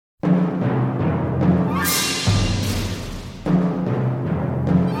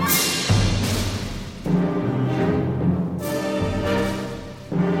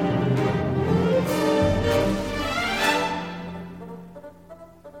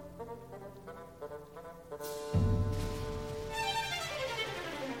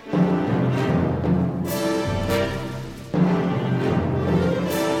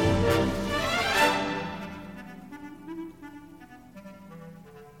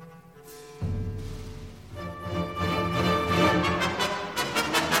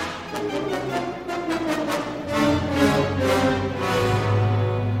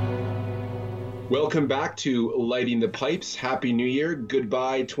Welcome back to Lighting the Pipes. Happy New Year.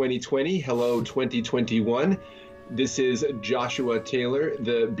 Goodbye 2020. Hello 2021. This is Joshua Taylor,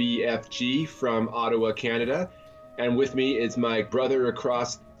 the BFG from Ottawa, Canada. And with me is my brother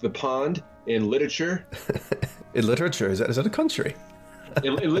across the pond in literature. In literature? Is that a country?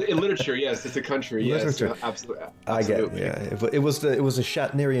 In literature, yes, it's a country. Literature. Yes, absolutely. I get it, yeah. It was a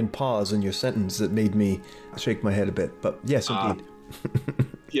Shatnerian pause in your sentence that made me shake my head a bit. But yes, indeed.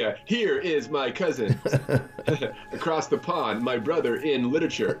 Yeah, here is my cousin across the pond, my brother in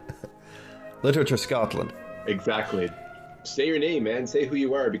literature. Literature Scotland. Exactly. Say your name, man. Say who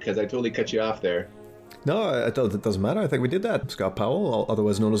you are, because I totally cut you off there. No, it doesn't matter. I think we did that. Scott Powell,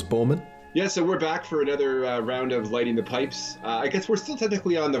 otherwise known as Bowman. Yeah, so we're back for another round of Lighting the Pipes. I guess we're still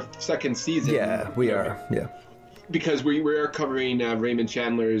technically on the second season. Yeah, we are. Yeah. Because we are covering Raymond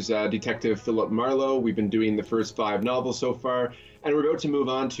Chandler's Detective Philip Marlowe. We've been doing the first 5 novels so far, and we're about to move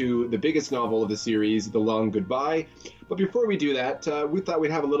on to the biggest novel of the series, The Long Goodbye. But before we do that, we thought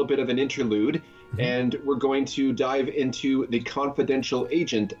we'd have a little bit of an interlude, and we're going to dive into The Confidential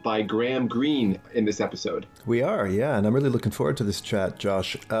Agent by Graham Greene in this episode. We are, yeah, and I'm really looking forward to this chat,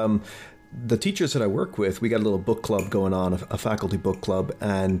 Josh. The teachers that I work with, we got a little book club going on, a faculty book club,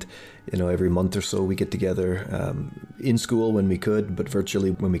 and every month or so we get together in school when we could, but virtually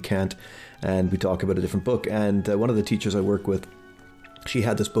when we can't, and we talk about a different book. And one of the teachers I work with, she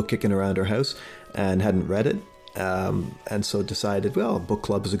had this book kicking around her house and hadn't read it, and so decided, well, book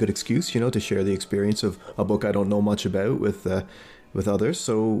club is a good excuse, to share the experience of a book I don't know much about with others.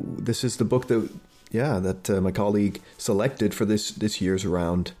 So this is the book that my colleague selected for this year's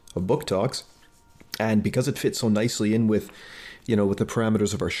round of book talks, and because it fits so nicely in with the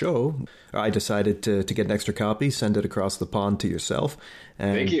parameters of our show, I decided to get an extra copy, send it across the pond to yourself.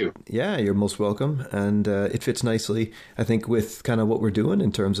 And thank you. Yeah, you're most welcome, and it fits nicely, I think, with kind of what we're doing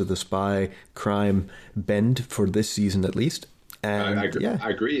in terms of the spy crime bend for this season at least. And I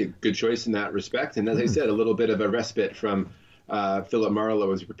agree. Good choice in that respect, and as I said, a little bit of a respite from Philip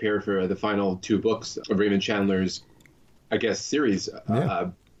Marlowe as we prepare for the final 2 books of Raymond Chandler's, I guess, series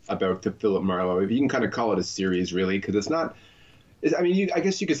about the Philip Marlowe. You can kind of call it a series, really, because it's not. I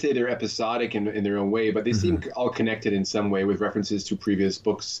guess you could say they're episodic in their own way, but they seem all connected in some way with references to previous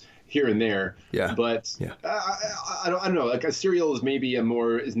books here and there. Yeah. But yeah. I don't know. Like a serial is maybe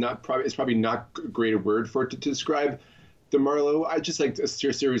it's probably not a great word for it to describe the Marlowe. I just like a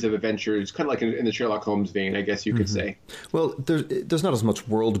series of adventures, kind of like in the Sherlock Holmes vein, I guess you could say. Well, there's not as much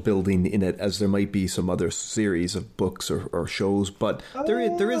world building in it as there might be some other series of books or shows, but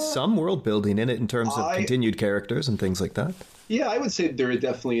there is some world building in it in terms of continued characters and things like that. Yeah, I would say there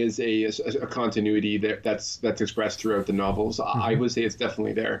definitely is a continuity that's expressed throughout the novels. I would say it's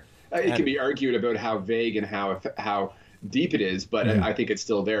definitely there. It can be argued about how vague and how deep it is, but I think it's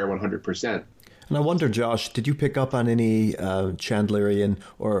still there 100%. And I wonder, Josh, did you pick up on any Chandlerian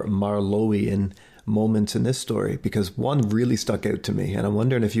or Marlowean moments in this story? Because one really stuck out to me, and I'm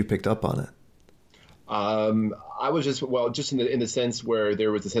wondering if you picked up on it. I was just in the sense where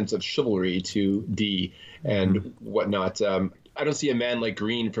there was a sense of chivalry to Dee and whatnot. I don't see a man like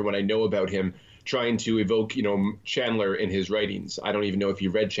Greene, from what I know about him, trying to evoke, Chandler in his writings. I don't even know if he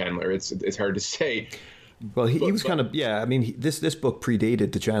read Chandler. It's hard to say. Well, he was kind of, I mean, this book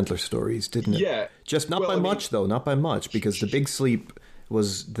predated the Chandler stories, didn't it? Yeah. Just not by much, because The Big Sleep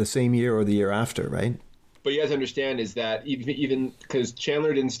was the same year or the year after, right? But you guys understand is that even because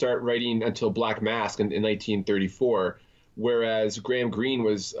Chandler didn't start writing until Black Mask in 1934, whereas Graham Greene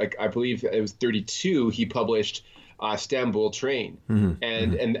was, like, I believe it was 32, he published Stamboul Train.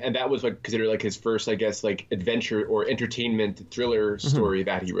 And that was like considered like his first, I guess, like adventure or entertainment thriller story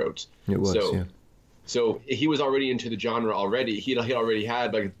that he wrote. It was, yeah. So he was already into the genre already. He already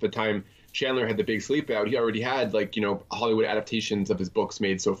had, like, at the time Chandler had The Big Sleep out, he already had, like, Hollywood adaptations of his books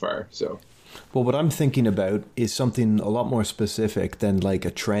made so far. So, well, what I'm thinking about is something a lot more specific than like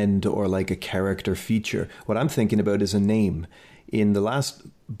a trend or like a character feature. What I'm thinking about is a name. In the last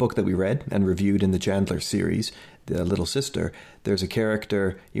book that we read and reviewed in the Chandler series, The Little Sister, there's a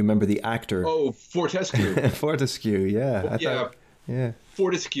character, you remember the actor? Oh, Fortescue. Fortescue, yeah. Yeah.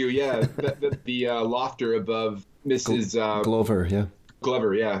 Fortescue, yeah. the lofter above Mrs. Glover, yeah.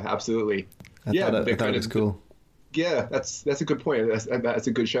 Glover, yeah, absolutely. I thought it was cool. Yeah, that's a good point. That's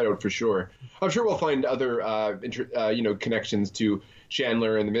a good shout out for sure. I'm sure we'll find other connections to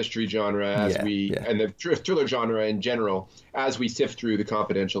Chandler and the mystery genre and the thriller genre in general as we sift through The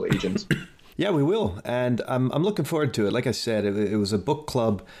Confidential Agents. Yeah, we will, and I'm looking forward to it. Like I said, it was a book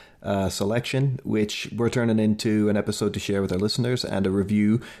club selection, which we're turning into an episode to share with our listeners and a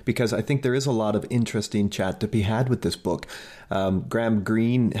review, because I think there is a lot of interesting chat to be had with this book. Graham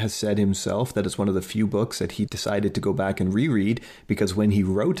Greene has said himself that it's one of the few books that he decided to go back and reread, because when he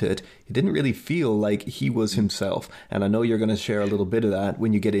wrote it, he didn't really feel like he was himself. And I know you're going to share a little bit of that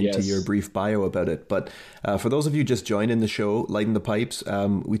when you get into your brief bio about it. But for those of you just joining the show, lighting the pipes,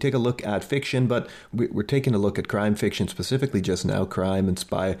 we take a look at fiction, but we're taking a look at crime fiction specifically just now, crime and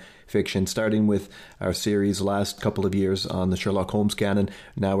spy fiction, starting with our series last couple of years on the Sherlock Holmes canon.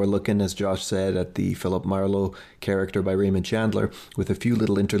 Now we're looking, as Josh said, at the Philip Marlowe character by Raymond Chandler, with a few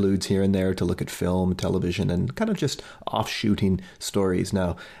little interludes here and there to look at film, television, and kind of just offshooting stories.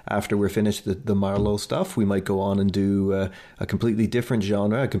 Now, after we're finished the Marlowe stuff, we might go on and do a completely different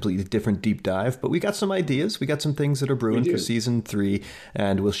genre, a completely different deep dive, but we got some ideas. We got some things that are brewing for season 3,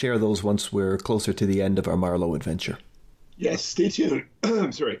 and we'll share those once we're closer to the end of our Marlowe adventure. Yes, stay tuned.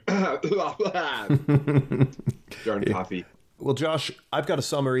 I'm sorry. Darn coffee. Well, Josh, I've got a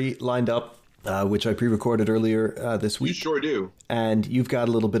summary lined up, which I pre-recorded earlier this week. You sure do. And you've got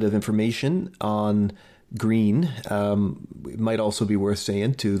a little bit of information on Greene. It might also be worth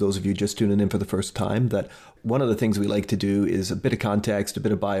saying to those of you just tuning in for the first time that one of the things we like to do is a bit of context, a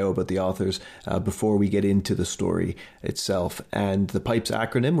bit of bio about the authors before we get into the story itself. And the PIPES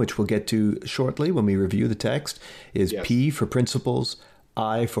acronym, which we'll get to shortly when we review the text, is P for principles,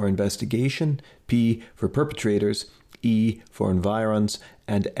 I for investigation, P for perpetrators, E for environs,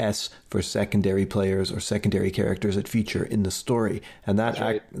 and S for secondary players or secondary characters that feature in the story. And that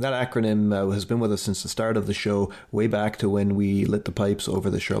that acronym has been with us since the start of the show, way back to when we lit the pipes over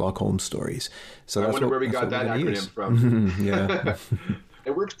the Sherlock Holmes stories. So I wonder where we got that acronym from. Yeah.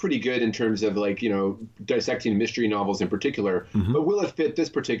 It works pretty good in terms of, like, dissecting mystery novels in particular. But will it fit this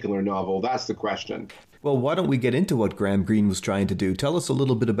particular novel? That's the question. Well, why don't we get into what Graham Greene was trying to do? Tell us a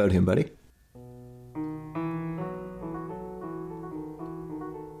little bit about him, buddy.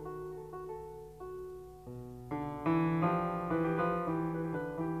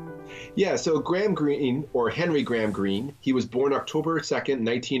 Yeah, so Graham Greene, or Henry Graham Greene, he was born October 2nd,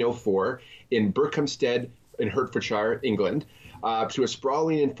 1904, in Berkhamsted in Hertfordshire, England, to a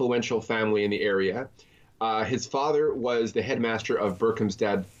sprawling, influential family in the area. His father was the headmaster of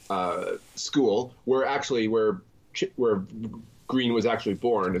Berkhamsted School, where Greene was actually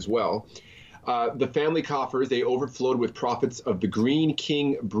born as well. The family coffers, they overflowed with profits of the Greene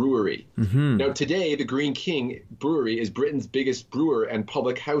King Brewery. Now, today, the Greene King Brewery is Britain's biggest brewer and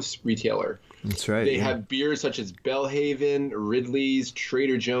public house retailer. That's right. They have beers such as Belhaven, Ridley's,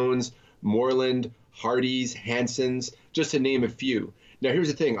 Trader Joe's, Moreland, Hardy's, Hanson's, just to name a few. Now, here's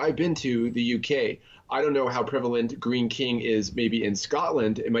the thing. I've been to the UK. I don't know how prevalent Greene King is maybe in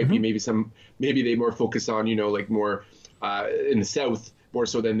Scotland. It might be maybe they more focus on, more in the south, more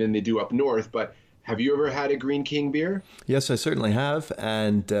so than they do up north. But have you ever had a Greene King beer? Yes, I certainly have.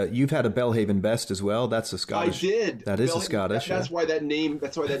 And you've had a Belhaven Best as well. That's a Scottish. I did. That is a Scottish. That's why that name.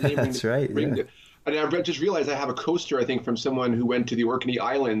 That's That's right. Yeah. And I just realized I have a coaster, I think, from someone who went to the Orkney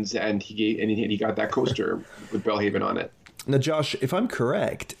Islands, and he got that coaster with Belhaven on it. Now, Josh, if I'm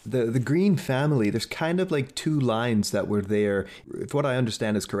correct, the Greene family, there's kind of like two lines that were there. If what I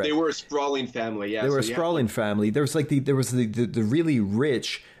understand is correct, they were a sprawling family. Yeah, they were a sprawling family. There was the really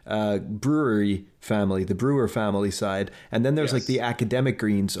rich brewery family, the brewer family side, and then there's like the academic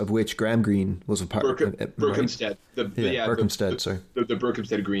Greenes, of which Graham Greene was a part. Berkhamsted, the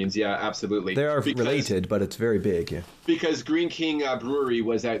Berkhamsted Greenes. Yeah, absolutely. They are related, but it's very big. Yeah, because Greene King Brewery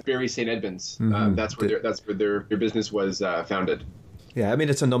was at Bury St Edmunds. That's where their business was founded. Yeah, I mean,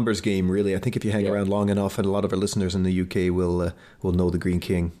 it's a numbers game, really. I think if you hang around long enough, and a lot of our listeners in the UK will know the Greene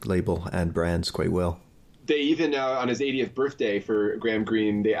King label and brands quite well. They even, on his 80th birthday for Graham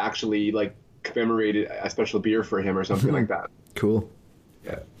Greene, they actually commemorated a special beer for him or something like that. Cool.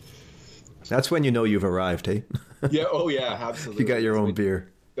 Yeah. That's when you know you've arrived, hey? Yeah. Oh, yeah. Absolutely. You got your own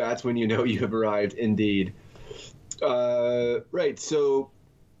beer. That's when you know you have arrived, indeed. Right. So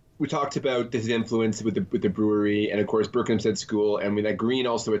we talked about his influence with the brewery and, of course, Berkhamsted School, and that Greene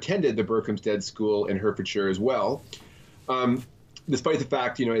also attended the Berkhamsted School in Hertfordshire as well. Despite the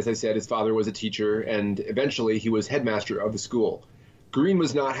fact, as I said, his father was a teacher, and eventually he was headmaster of the school. Greene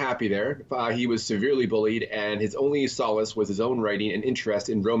was not happy there. He was severely bullied, and his only solace was his own writing and interest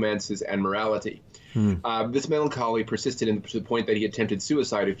in romances and morality. This melancholy persisted to the point that he attempted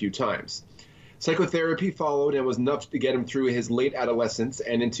suicide a few times. Psychotherapy followed and was enough to get him through his late adolescence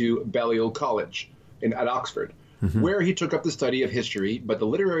and into Balliol College at Oxford, where he took up the study of history, but the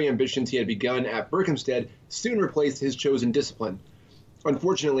literary ambitions he had begun at Berkhamsted soon replaced his chosen discipline.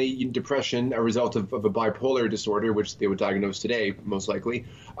 unfortunately, depression, a result of a bipolar disorder, which they would diagnose today, most likely,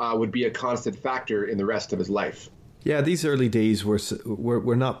 would be a constant factor in the rest of his life. Yeah, these early days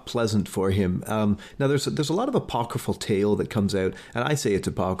were not pleasant for him. Now, there's a lot of apocryphal tale that comes out, and I say it's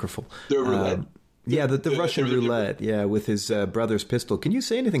apocryphal. The roulette. The Russian roulette, with his brother's pistol. Can you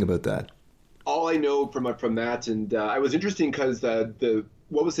say anything about that? All I know from that, and I was interesting because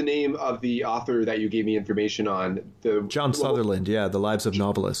what was the name of the author that you gave me information on? John Sutherland, The Lives of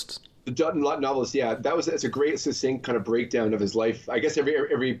Novelists. The novelist, it's a great succinct kind of breakdown of his life. I guess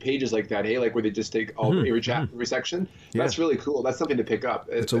every page is like that, hey, like where they just take every section. That's really cool. That's something to pick up.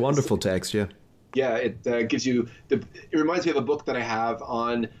 It's a wonderful text, yeah. Yeah, it gives you it reminds me of a book that I have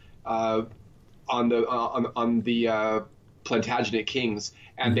on the Plantagenet kings,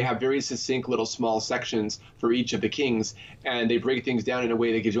 and they have very succinct little small sections for each of the kings, and they break things down in a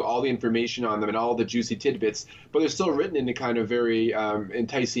way that gives you all the information on them and all the juicy tidbits, but they're still written in a kind of very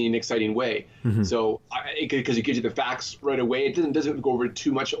enticing, exciting way. So because it gives you the facts right away, it doesn't go over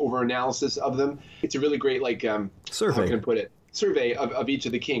too much over analysis of them. It's a really great survey. How can I put it? Survey of each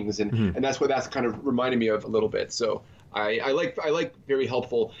of the kings, and that's what that's kind of reminded me of a little bit. So I like very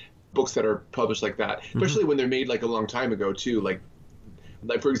helpful books that are published like that, especially when they're made like a long time ago too. Like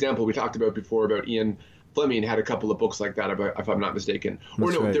for example, we talked about before about Ian Fleming had a couple of books like that, if I'm not mistaken. There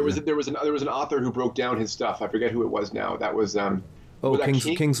was an author who broke down his stuff. I forget who it was now. That was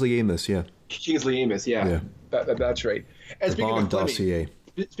Kingsley Amis, yeah. Kingsley Amis, yeah. That's right. And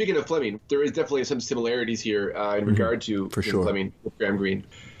speaking of Fleming, there is definitely some similarities here in regard to Fleming with Graham Greene.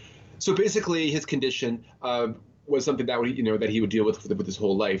 So basically, his condition was something that he would deal with his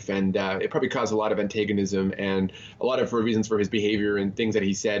whole life, and it probably caused a lot of antagonism and a lot of reasons for his behavior and things that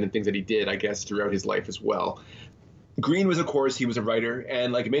he said and things that he did, I guess, throughout his life as well. Greene was, of course, he was a writer,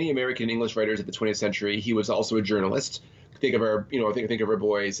 and like many American and English writers of the 20th century, he was also a journalist. Think of our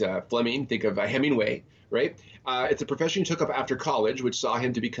boys Fleming. Think of Hemingway, right? It's a profession he took up after college, which saw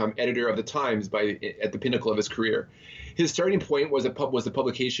him to become editor of the Times at the pinnacle of his career. His starting point was the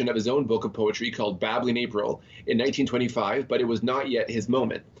publication of his own book of poetry called Babbling April in 1925, but it was not yet his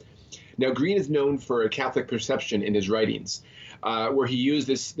moment. Now, Greene is known for a Catholic perception in his writings, where he used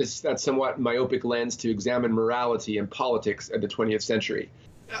that somewhat myopic lens to examine morality and politics of the 20th century.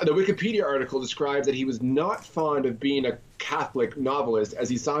 The Wikipedia article describes that he was not fond of being a Catholic novelist, as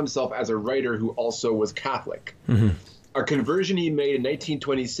he saw himself as a writer who also was Catholic. A conversion he made in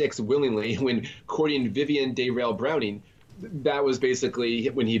 1926 willingly when courting Vivian Dayrell Browning. That was basically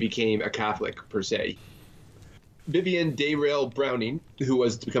when he became a Catholic, per se. Vivian Dayrell Browning, who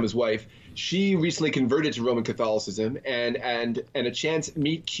was to become his wife, she recently converted to Roman Catholicism, and a chance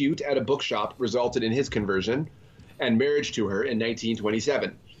meet cute at a bookshop resulted in his conversion and marriage to her in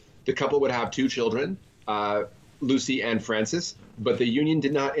 1927. The couple would have 2 children, Lucy and Francis, but the union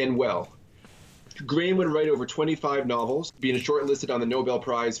did not end well. Greene would write over 25 novels, being shortlisted on the Nobel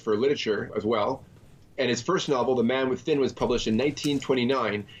Prize for Literature as well. And his first novel, The Man Within, was published in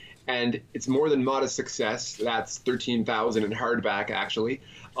 1929, and its more than modest success, that's 13,000 in hardback actually,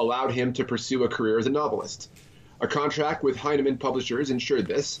 allowed him to pursue a career as a novelist. A contract with Heinemann Publishers ensured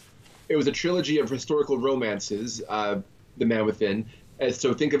this. It was a trilogy of historical romances, The Man Within.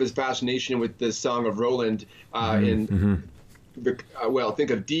 So think of his fascination with the Song of Roland think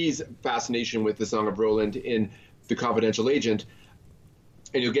of Dee's fascination with the Song of Roland in The Confidential Agent,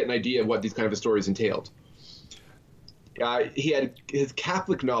 and you'll get an idea of what these kind of stories entailed. He had his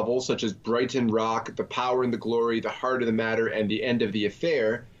Catholic novels such as Brighton Rock, The Power and the Glory, The Heart of the Matter, and The End of the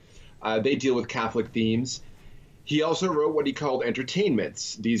Affair. They deal with Catholic themes. He also wrote what he called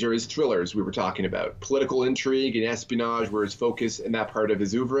entertainments. These are his thrillers we were talking about. Political intrigue and espionage were his focus in that part of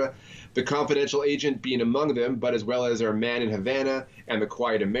his oeuvre. The Confidential Agent being among them, but as well as Our Man in Havana and The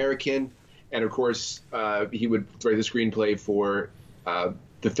Quiet American. And of course, he would write the screenplay for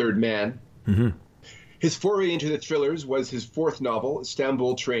The Third Man. His foray into the thrillers was his 4th novel,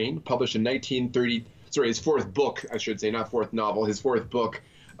 Istanbul Train, published in 1930. Sorry, his 4th book, I should say, not 4th novel. His 4th book,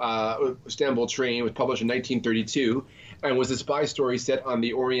 Istanbul Train, was published in 1932 and was a spy story set on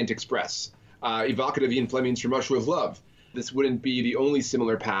the Orient Express, evocative of Ian Fleming's From Russia with Love. This wouldn't be the only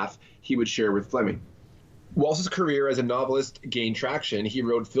similar path he would share with Fleming. Whilst his career as a novelist gained traction, he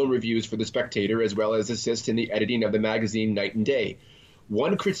wrote film reviews for The Spectator as well as assist in the editing of the magazine Night and Day.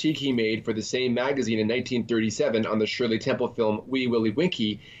 One critique he made for the same magazine in 1937 on the Shirley Temple film Wee Willie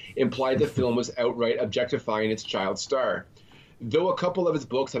Winkie implied the film was outright objectifying its child star. Though a couple of his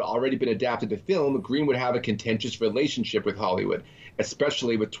books had already been adapted to film, Greene would have a contentious relationship with Hollywood,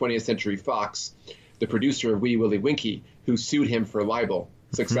 especially with 20th Century Fox, the producer of Wee Willie Winkie, who sued him for libel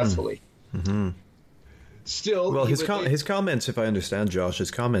successfully. Still, well, his comments, if I understand Josh,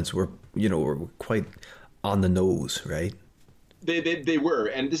 his comments were quite on the nose, right? They were,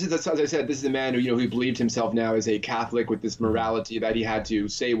 and this is, as I said, this is a man who who believed himself now as a Catholic with this morality that he had to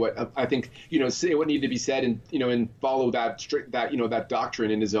say what I think say what needed to be said, and and follow that that doctrine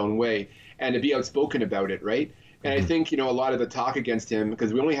in his own way, and to be outspoken about it, right? And I think a lot of the talk against him,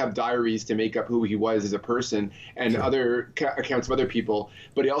 because we only have diaries to make up who he was as a person and other accounts of other people,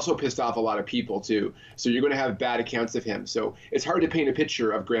 but he also pissed off a lot of people too. So you're going to have bad accounts of him. So it's hard to paint a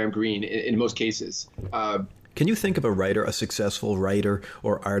picture of Graham Greene in most cases. Can you think of a successcial writer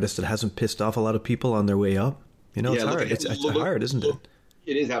or artist that hasn't pissed off a lot of people on their way up? It's hard. It's hard, isn't it?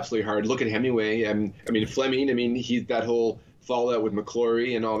 It is absolutely hard. Look at Hemingway. I mean, Fleming. He's that whole fallout with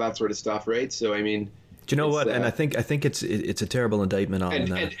McClory and all that sort of stuff, right? So, I mean... Do you know what? And I think it's a terrible indictment on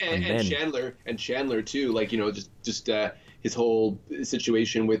and Chandler too. Like just his whole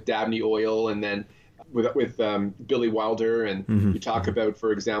situation with Dabney Oil, and then with Billy Wilder, and you talk about,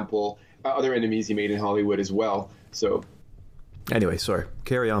 for example, other enemies he made in Hollywood as well. So anyway, sorry.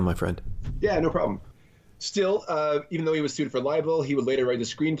 Carry on, my friend. Yeah, no problem. Still, even though he was sued for libel, he would later write the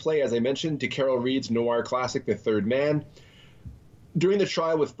screenplay, as I mentioned, to Carol Reed's noir classic, The Third Man. During the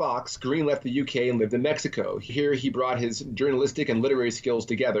trial with Fox, Greene left the UK and lived in Mexico. Here he brought his journalistic and literary skills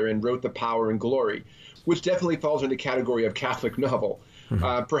together and wrote The Power and Glory, which definitely falls in the category of Catholic novel.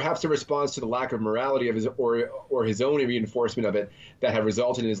 Perhaps a response to the lack of morality of his or his own reinforcement of it that had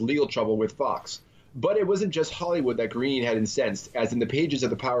resulted in his legal trouble with Fox. But it wasn't just Hollywood that Greene had incensed, as in the pages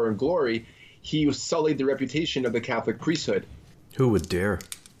of The Power and Glory, he sullied the reputation of the Catholic priesthood. Who would dare?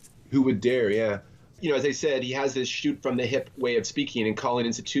 Who would dare, yeah. As I said, he has this shoot-from-the-hip way of speaking and calling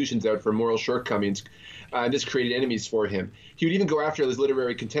institutions out for moral shortcomings. This created enemies for him. He would even go after his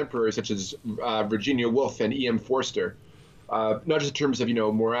literary contemporaries, such as Virginia Woolf and E.M. Forster, not just in terms of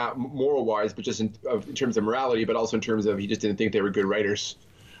moral-wise, but just in terms of morality, but also in terms of he just didn't think they were good writers.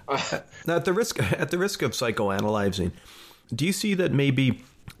 Now, at the risk of psychoanalyzing, do you see that maybe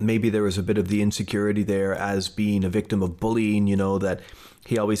there was a bit of the insecurity there as being a victim of bullying? That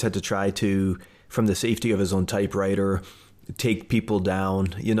he always had to try to, from the safety of his own typewriter, take people down,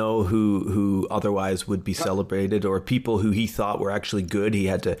 who otherwise would be celebrated, or people who he thought were actually good. He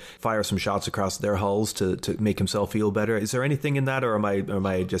had to fire some shots across their hulls to make himself feel better. Is there anything in that, or am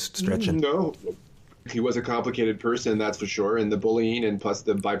I just stretching? No. He was a complicated person, that's for sure, and the bullying and plus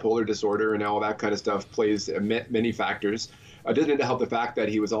the bipolar disorder and all that kind of stuff plays many factors. It doesn't help the fact that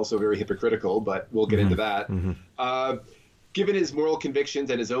he was also very hypocritical, but we'll get into that. Given his moral convictions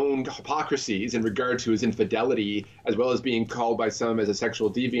and his own hypocrisies in regard to his infidelity, as well as being called by some as a sexual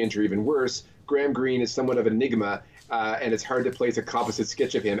deviant or even worse, Graham Greene is somewhat of an enigma, and it's hard to place a composite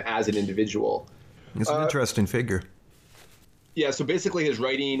sketch of him as an individual. It's an interesting figure. Yeah, so basically his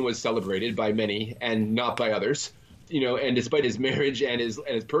writing was celebrated by many and not by others. And despite his marriage and his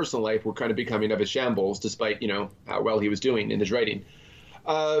personal life were kind of becoming of a shambles, despite, how well he was doing in his writing.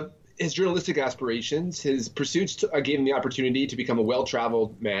 His journalistic aspirations, his pursuits gave him the opportunity to become a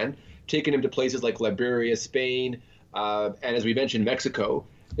well-traveled man, taking him to places like Liberia, Spain, and as we mentioned, Mexico.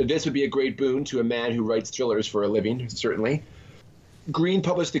 This would be a great boon to a man who writes thrillers for a living, certainly. Greene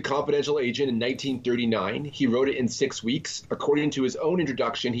published The Confidential Agent in 1939. He wrote it in 6 weeks. According to his own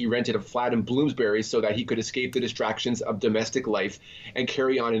introduction, he rented a flat in Bloomsbury so that he could escape the distractions of domestic life and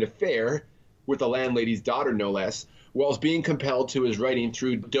carry on an affair with the landlady's daughter, no less, whilst being compelled to his writing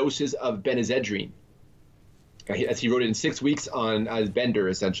through doses of Benazedrine. As he wrote it in 6 weeks on as Bender,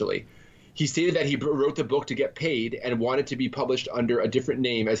 essentially. He stated that he wrote the book to get paid and wanted to be published under a different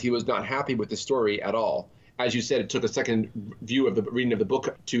name as he was not happy with the story at all. As you said, it took a second view of the reading of the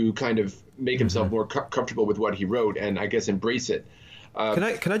book to kind of make himself more comfortable with what he wrote and, I guess, embrace it. Can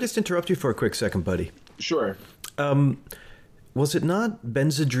I just interrupt you for a quick second, buddy? Sure. Was it not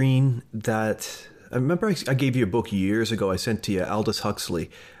Benzedrine that... I remember I gave you a book years ago I sent to you, Aldous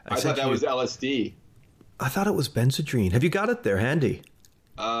Huxley. I thought that was LSD. I thought it was Benzedrine. Have you got it there handy?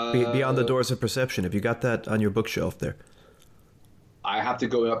 Beyond the Doors of Perception. Have you got that on your bookshelf there? I have to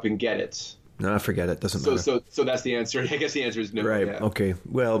go up and get it. No, forget it. Doesn't matter. So that's the answer. I guess the answer is no. Right. Yeah. Okay.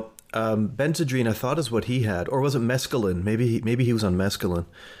 Well, Benzedrine, I thought is what he had, or was it mescaline? Maybe he was on mescaline.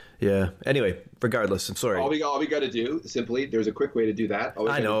 Yeah. Anyway, regardless, I'm sorry. All we got to do simply. There's a quick way to do that.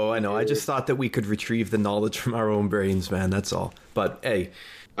 I know. I just thought that we could retrieve the knowledge from our own brains, man. That's all. But hey,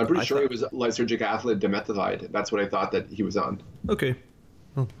 I'm pretty sure it was lysergic acid dimethoxide. That's what I thought that he was on. Okay.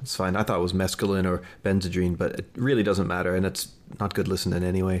 Well, it's fine. I thought it was mescaline or Benzedrine, but it really doesn't matter, and it's not good listening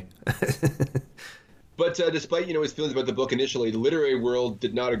anyway. But despite his feelings about the book initially, the literary world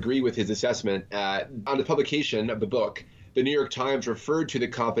did not agree with his assessment. On the publication of the book, the New York Times referred to the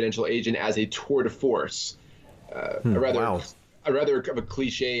confidential agent as a tour de force. A rather of a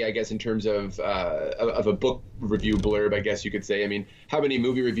cliche, I guess, in terms of a book review blurb, I guess you could say. I mean, how many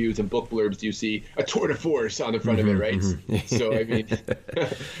movie reviews and book blurbs do you see a tour de force on the front of it, right? So, I mean,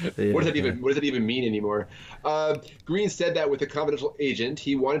 what does that even mean anymore? Green said that with the confidential agent,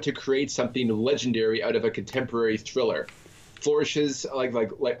 he wanted to create something legendary out of a contemporary thriller. Flourishes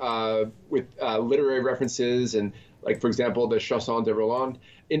with literary references and, like, for example, the Chanson de Roland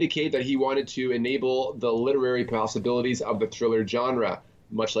indicate that he wanted to enable the literary possibilities of the thriller genre,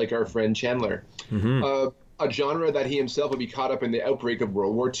 much like our friend Chandler. A genre that he himself would be caught up in the outbreak of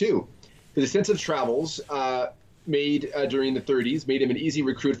World War II. His extensive travels made during the 30s made him an easy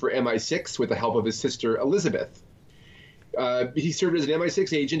recruit for MI6 with the help of his sister Elizabeth. He served as an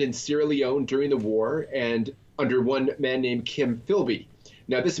MI6 agent in Sierra Leone during the war and under one man named Kim Philby.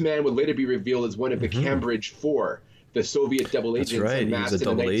 Now, this man would later be revealed as one of the Cambridge Four, the Soviet double agents amassed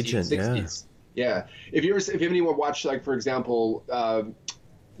in the 1960s. Yeah. If anyone watched, like, for example,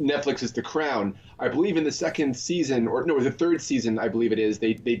 Netflix's The Crown, I believe in the second season, or no, the third season, I believe it is,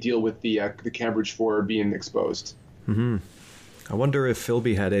 they deal with the Cambridge Four being exposed. I wonder if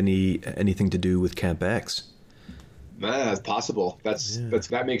Philby had anything to do with Camp X. That's possible.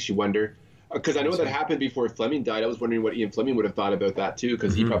 That makes you wonder. Because I know that happened before Fleming died. I was wondering what Ian Fleming would have thought about that, too,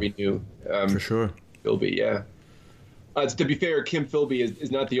 because he probably knew. For sure. Philby, yeah. To be fair, Kim Philby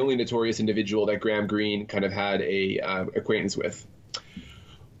is not the only notorious individual that Graham Greene kind of had a acquaintance with.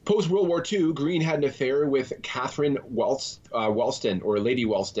 Post-World War II, Greene had an affair with Catherine Wellston, or Lady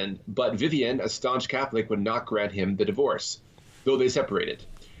Wellston, but Vivian, a staunch Catholic, would not grant him the divorce, though they separated.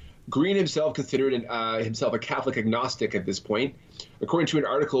 Greene himself considered himself a Catholic agnostic at this point. According to an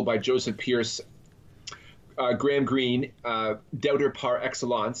article by Joseph Pierce, Graham Greene, doubter par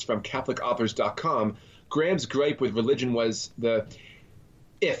excellence from CatholicAuthors.com, Graham's gripe with religion was the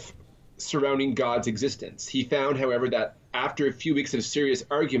if surrounding God's existence. He found, however, that after a few weeks of serious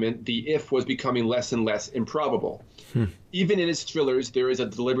argument, the if was becoming less and less improbable. Even in his thrillers, there is a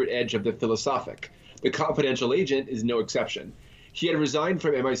deliberate edge of the philosophic. The confidential agent is no exception. He had resigned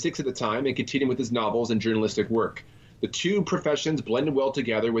from MI6 at the time and continued with his novels and journalistic work. The two professions blended well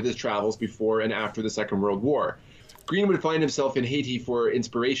together with his travels before and after the Second World War. Greene would find himself in Haiti for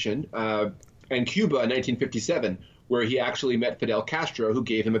inspiration, and Cuba in 1957, where he actually met Fidel Castro, who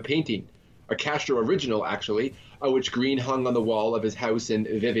gave him a painting, a Castro original, actually, which Greene hung on the wall of his house in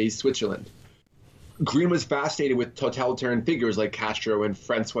Vevey, Switzerland. Greene was fascinated with totalitarian figures like Castro and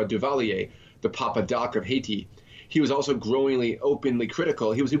Francois Duvalier, the Papa Doc of Haiti. He was also growingly openly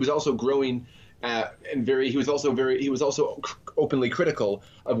critical. He was also growing he was also openly critical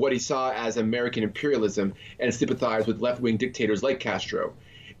of what he saw as American imperialism and sympathized with left-wing dictators like Castro.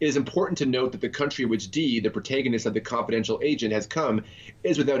 It is important to note that the country which D, the protagonist of The Confidential Agent, has come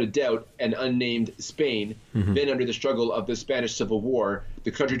is without a doubt an unnamed Spain, then under the struggle of the Spanish Civil War,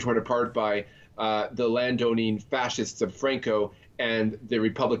 the country torn apart by the landowning fascists of Franco and the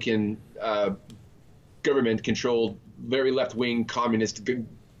Republican government-controlled, very left-wing communist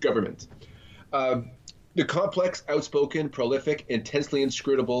government. The complex, outspoken, prolific, intensely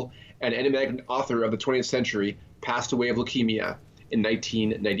inscrutable, and enigmatic author of the 20th century passed away of leukemia in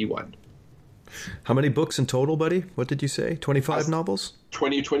 1991. How many books in total, buddy? What did you say? 25 novels?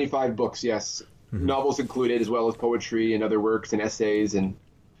 25 books, yes. Novels included, as well as poetry and other works and essays.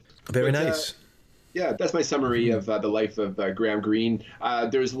 Very nice. Yeah, that's my summary of the life of Graham Greene.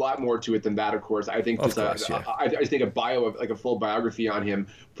 There's a lot more to it than that, of course. I think I think a full biography on him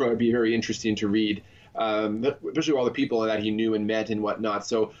would probably be very interesting to read, especially all the people that he knew and met and whatnot.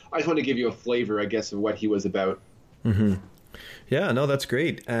 So I just want to give you a flavor, I guess, of what he was about. Yeah, no, that's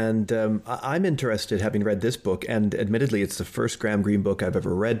great. And I'm interested, having read this book, and admittedly, it's the first Graham Greene book I've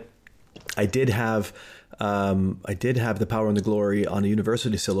ever read. I did have The Power and the Glory on a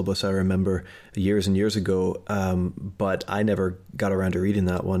university syllabus, I remember, years and years ago, but I never got around to reading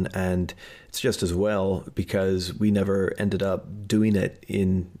that one, and it's just as well because we never ended up doing it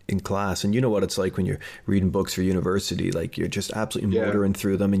in class. And you know what it's like when you're reading books for university, like you're just absolutely motoring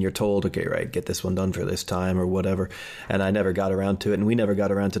through them and you're told, okay, right, get this one done for this time or whatever. And I never got around to it, and we never got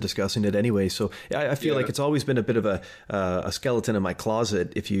around to discussing it anyway. So I feel like it's always been a bit of a skeleton in my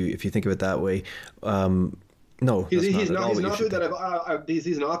closet, if you think of it that way. No, he's an author that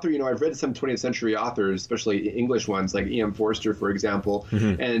he's an author. You know, I've read some 20th century authors, especially English ones, like E.M. Forster, for example.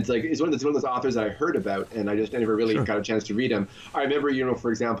 And it's like he's one of those authors that I heard about, and I never really got a chance to read him. I remember, you know,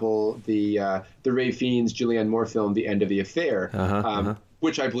 for example, the Ray Fiennes, Julianne Moore film, The End of the Affair.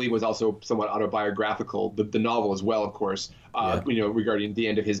 which I believe was also somewhat autobiographical, the novel as well, of course, regarding the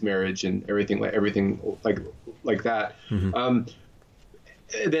end of his marriage and everything like that.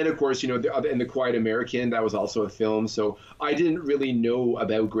 And then, of course, and The Quiet American, that was also a film. So I didn't really know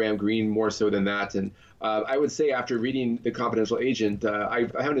about Graham Greene more so than that. And I would say after reading The Confidential Agent, I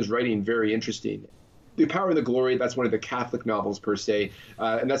found his writing very interesting. The Power and the Glory, that's one of the Catholic novels per se,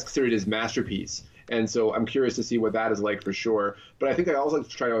 and that's considered his masterpiece. And so I'm curious to see what that is like for sure. But I think I also like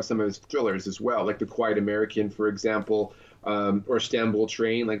to try out some of his thrillers as well, like The Quiet American, for example, or Istanbul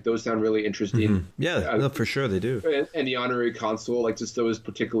Train. Like those sound really interesting. Yeah, no, for sure they do. And The Honorary Consul, like just those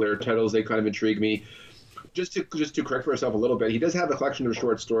particular titles, they kind of intrigue me. Just to correct myself a little bit, he does have a collection of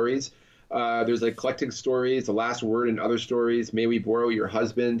short stories. There's like Collecting Stories, The Last Word and Other Stories, May We Borrow Your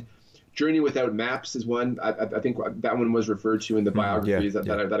Husband. Journey Without Maps is one. I think that one was referred to in the biographies that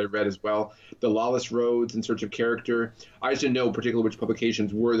I read as well. The Lawless Roads, In Search of Character. I just didn't know particularly which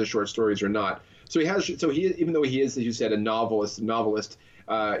publications were the short stories or not. So he even though he is, as you said, a novelist,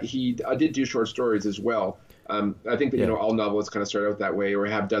 he did do short stories as well. I think that all novelists kind of start out that way or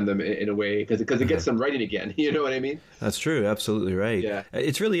have done them in a way because it gets them writing again. You know what I mean? That's true. Absolutely right. Yeah.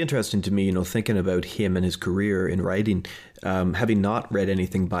 It's really interesting to me, thinking about him and his career in writing. Having not read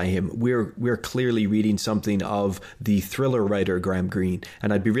anything by him, we're clearly reading something of the thriller writer Graham Greene,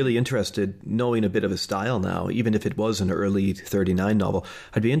 and I'd be really interested, knowing a bit of his style now, even if it was an early 39 novel,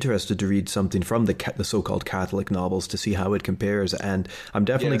 I'd be interested to read something from the so-called Catholic novels to see how it compares, and I'm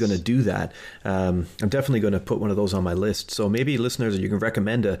definitely going to do that. I'm definitely going to put one of those on my list. So maybe listeners, you can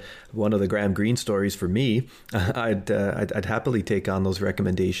recommend one of the Graham Greene stories for me. I'd happily take on those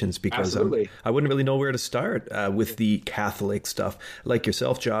recommendations because I wouldn't really know where to start with the Catholic stuff. Like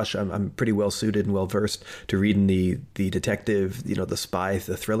yourself, Josh, I'm pretty well suited and well versed to reading the detective, the spy,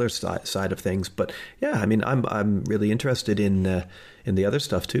 the thriller side of things. But yeah, I mean, I'm really interested in the other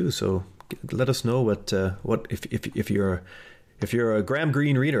stuff too. So let us know what if you're a Graham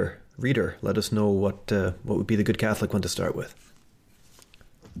Greene reader, let us know what would be the good Catholic one to start with,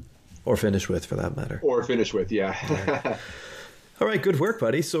 or finish with, for that matter. Or finish with, yeah. All right, good work,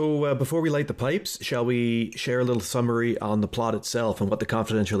 buddy. So before we light the pipes, shall we share a little summary on the plot itself and what The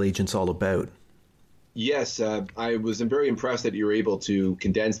Confidential Agent's all about? Yes, I was very impressed that you were able to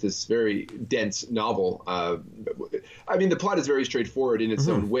condense this very dense novel. I mean, the plot is very straightforward in its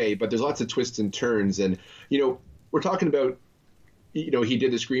own way, but there's lots of twists and turns. And, we're talking about, he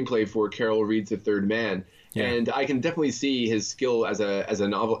did the screenplay for Carol Reed's The Third Man. Yeah. And I can definitely see his skill as a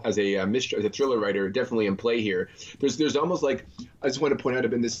thriller writer definitely in play here. There's almost like, I just want to point out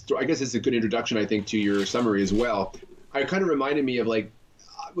in this story, I guess it's a good introduction, I think, to your summary as well. It kind of reminded me of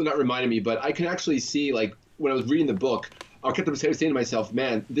not reminded me, but I can actually see when I was reading the book, I kept saying to myself,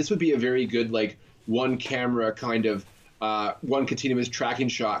 man, this would be a very good one camera kind of one continuous tracking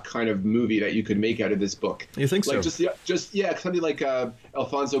shot kind of movie that you could make out of this book. You think so? Just something like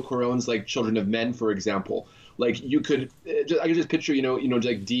Alfonso Cuarón's Children of Men, for example. I could just picture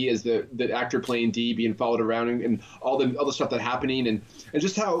D as the actor playing D being followed around and all the stuff that's happening and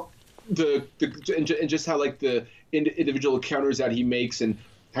just how the individual encounters that he makes and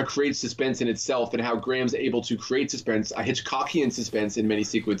how it creates suspense in itself and how Graham's able to create suspense, a Hitchcockian suspense in many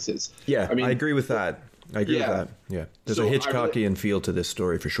sequences. Yeah, I agree with that. With that. Yeah, there's a Hitchcockian feel to this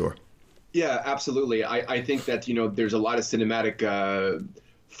story for sure. Yeah, absolutely. I think that there's a lot of cinematic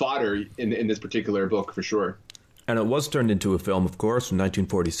fodder in this particular book for sure. And it was turned into a film, of course, in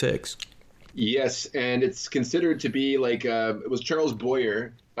 1946. Yes, and it's considered to be it was Charles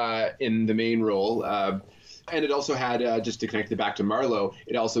Boyer in the main role, and it also had just to connect it back to Marlowe,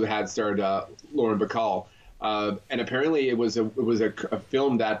 it also had starred Lauren Bacall. And apparently it was a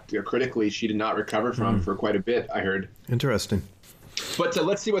film that critically she did not recover from for quite a bit, I heard. Interesting. But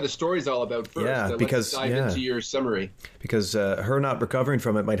let's see what the story's all about first. Yeah, let's dive into your summary. Because her not recovering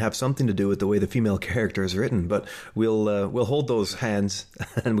from it might have something to do with the way the female character is written. But we'll hold those hands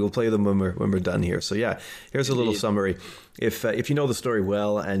and we'll play them when we're done here. So yeah, here's a little summary. If you know the story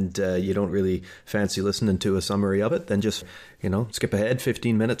well and you don't really fancy listening to a summary of it, then just skip ahead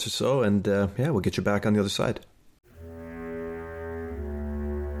 15 minutes or so, and we'll get you back on the other side.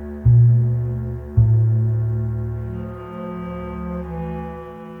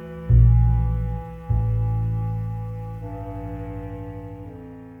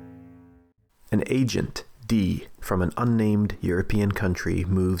 An agent, D, from an unnamed European country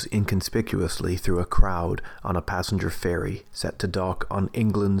moves inconspicuously through a crowd on a passenger ferry set to dock on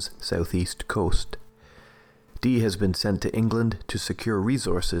England's southeast coast. D has been sent to England to secure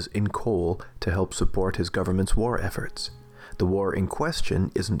resources in coal to help support his government's war efforts. The war in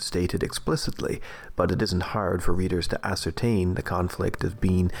question isn't stated explicitly, but it isn't hard for readers to ascertain the conflict as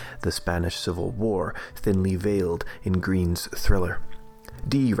being the Spanish Civil War, thinly veiled in Green's thriller.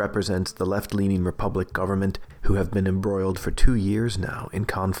 Dee represents the left-leaning Republic government who have been embroiled for 2 years now in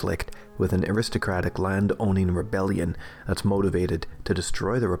conflict with an aristocratic land-owning rebellion that's motivated to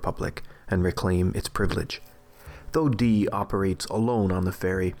destroy the Republic and reclaim its privilege. Though Dee operates alone on the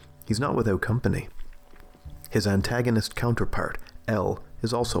ferry, he's not without company. His antagonist counterpart, L,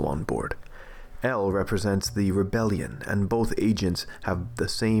 is also on board. L represents the rebellion, and both agents have the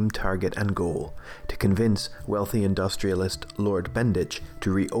same target and goal: to convince wealthy industrialist Lord Bendich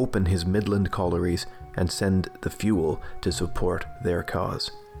to reopen his Midland collieries and send the fuel to support their cause.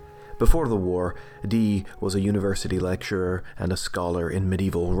 Before the war, Dee was a university lecturer and a scholar in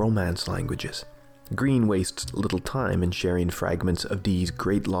medieval Romance languages. Green wastes little time in sharing fragments of Dee's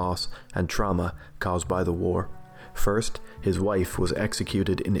great loss and trauma caused by the war. First, his wife was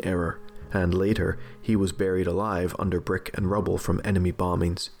executed in error, and later he was buried alive under brick and rubble from enemy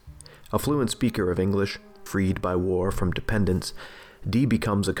bombings. A fluent speaker of English, freed by war from dependence, Dee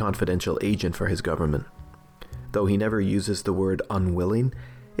becomes a confidential agent for his government. Though he never uses the word unwilling,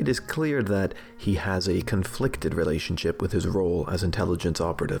 it is clear that he has a conflicted relationship with his role as intelligence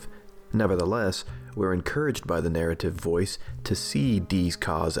operative. Nevertheless, we're encouraged by the narrative voice to see Dee's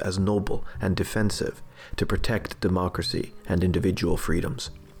cause as noble and defensive, to protect democracy and individual freedoms.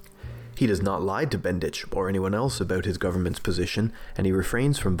 He does not lie to Bendich or anyone else about his government's position, and he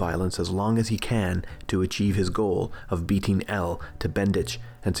refrains from violence as long as he can to achieve his goal of beating L to Bendich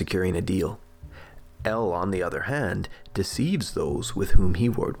and securing a deal. L, on the other hand, deceives those with whom he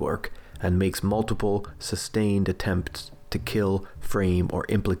would work and makes multiple, sustained attempts to kill, frame, or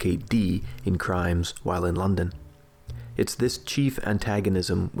implicate Dee in crimes while in London. It's this chief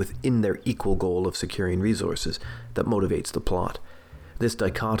antagonism within their equal goal of securing resources that motivates the plot. This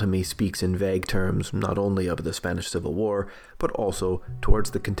dichotomy speaks in vague terms not only of the Spanish Civil War, but also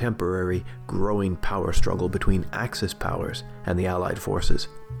towards the contemporary, growing power struggle between Axis powers and the Allied forces.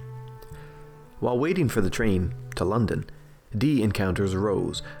 While waiting for the train to London, Dee encounters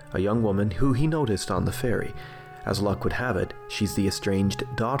Rose, a young woman who he noticed on the ferry. As luck would have it, she's the estranged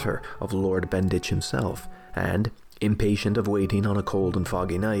daughter of Lord Bendich himself, and, impatient of waiting on a cold and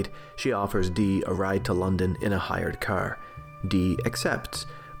foggy night, she offers Dee a ride to London in a hired car. Dee accepts,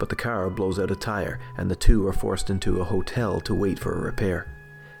 but the car blows out a tire, and the two are forced into a hotel to wait for a repair.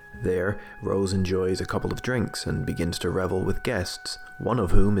 There, Rose enjoys a couple of drinks and begins to revel with guests, one of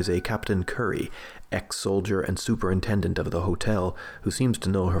whom is a Captain Curry, ex-soldier and superintendent of the hotel, who seems to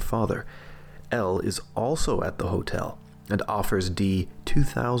know her father. L is also at the hotel and offers Dee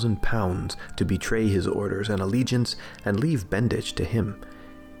 £2,000 to betray his orders and allegiance and leave Bendich to him.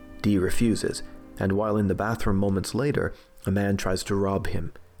 Dee refuses, and while in the bathroom moments later, a man tries to rob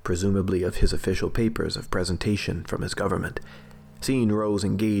him, presumably of his official papers of presentation from his government. Seeing Rose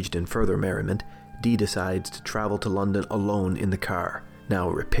engaged in further merriment, Dee decides to travel to London alone in the car, now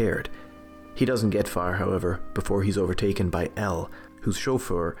repaired. He doesn't get far, however, before he's overtaken by L, whose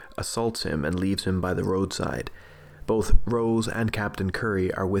chauffeur assaults him and leaves him by the roadside. Both Rose and Captain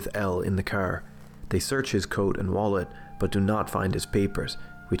Curry are with L in the car. They search his coat and wallet, but do not find his papers,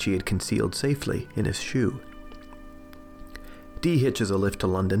 which he had concealed safely in his shoe. Dee hitches a lift to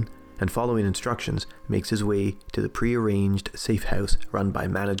London, and following instructions, makes his way to the pre-arranged safe house run by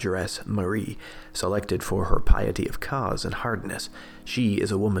manageress Marie, selected for her piety of cause and hardness. She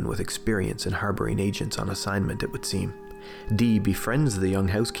is a woman with experience in harboring agents on assignment, it would seem. Dee befriends the young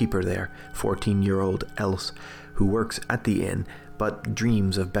housekeeper there, 14-year-old Else, who works at the inn, but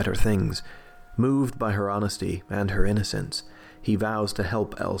dreams of better things. Moved by her honesty and her innocence, he vows to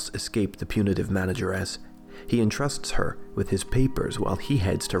help Else escape the punitive manageress. He entrusts her with his papers while he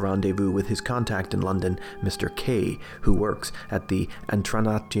heads to rendezvous with his contact in London, Mr. K, who works at the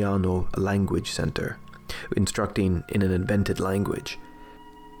Antranatiano Language Centre, instructing in an invented language.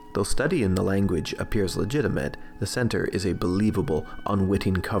 Though study in the language appears legitimate, the centre is a believable,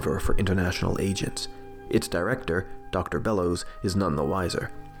 unwitting cover for international agents. Its director, Dr. Bellows, is none the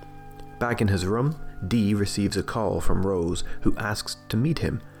wiser. Back in his room, Dee receives a call from Rose, who asks to meet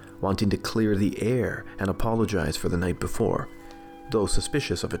him, wanting to clear the air and apologize for the night before. Though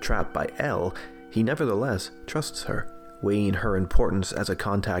suspicious of a trap by L, he nevertheless trusts her, weighing her importance as a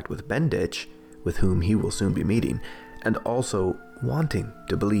contact with Bendich, with whom he will soon be meeting, and also wanting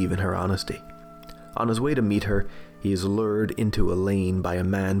to believe in her honesty. On his way to meet her, he is lured into a lane by a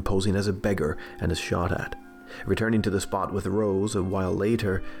man posing as a beggar and is shot at. Returning to the spot with Rose a while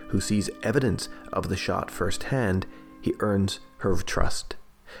later, who sees evidence of the shot firsthand, he earns her trust.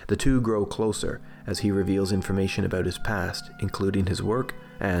 The two grow closer as he reveals information about his past, including his work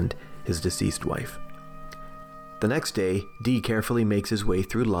and his deceased wife. The next day, Dee carefully makes his way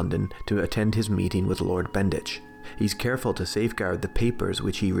through London to attend his meeting with Lord Benditch. He's careful to safeguard the papers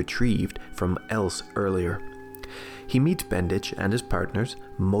which he retrieved from Else earlier. He meets Benditch and his partners,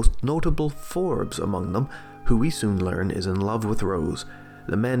 most notable Forbes among them, who we soon learn is in love with Rose.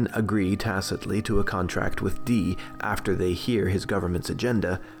 The men agree tacitly to a contract with Dee after they hear his government's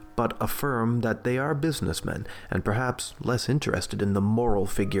agenda, but affirm that they are businessmen and perhaps less interested in the moral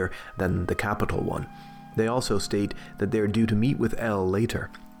figure than the capital one. They also state that they are due to meet with L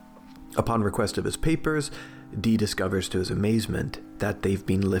later. Upon request of his papers, Dee discovers to his amazement that they've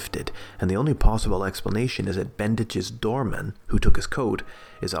been lifted, and the only possible explanation is that Benditch's doorman, who took his coat,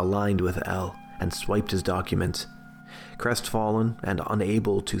 is aligned with L and swiped his documents. Crestfallen and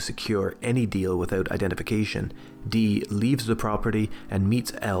unable to secure any deal without identification, Dee leaves the property and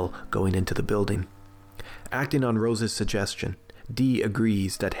meets L going into the building. Acting on Rose's suggestion, Dee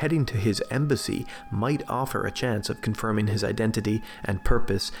agrees that heading to his embassy might offer a chance of confirming his identity and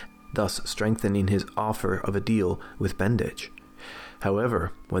purpose, thus strengthening his offer of a deal with Benditch.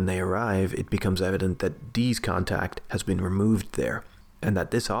 However, when they arrive, it becomes evident that Dee's contact has been removed there, and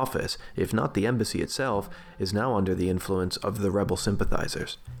that this office, if not the embassy itself, is now under the influence of the rebel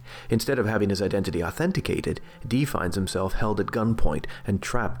sympathizers. Instead of having his identity authenticated, Dee finds himself held at gunpoint and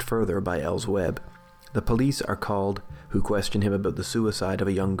trapped further by L's web. The police are called, who question him about the suicide of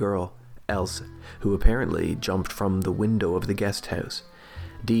a young girl, Else, who apparently jumped from the window of the guest house.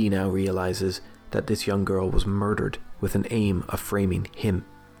 Dee now realizes that this young girl was murdered with an aim of framing him.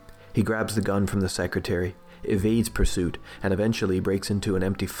 He grabs the gun from the secretary, evades pursuit, and eventually breaks into an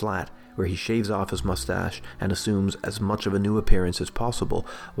empty flat where he shaves off his mustache and assumes as much of a new appearance as possible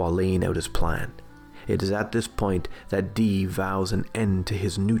while laying out his plan. It is at this point that Dee vows an end to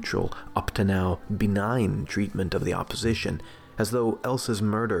his neutral, up to now benign treatment of the opposition, as though Elsa's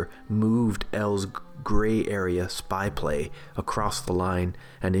murder moved L's grey area spy play across the line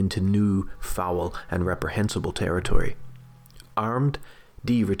and into new, foul, and reprehensible territory. Armed,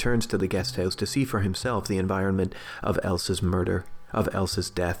 Dee returns to the guest house to see for himself the environment of Elsa's murder, of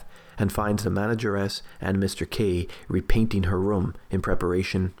Elsa's death, and finds the manageress and Mr. K repainting her room in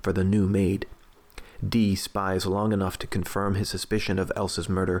preparation for the new maid. Dee spies long enough to confirm his suspicion of Elsa's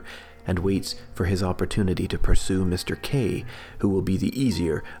murder and waits for his opportunity to pursue Mr. K, who will be the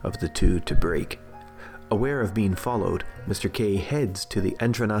easier of the two to break. Aware of being followed, Mr. K heads to the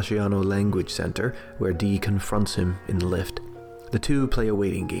Internacional Language Center, where Dee confronts him in the lift. The two play a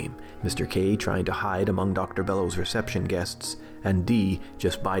waiting game, Mr. K trying to hide among Dr. Bellow's reception guests, and Dee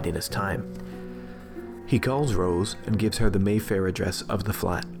just biding his time. He calls Rose and gives her the Mayfair address of the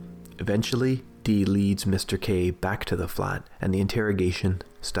flat. Eventually, Dee leads Mr. K back to the flat, and the interrogation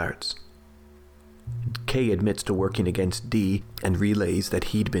starts. K admits to working against Dee and relays that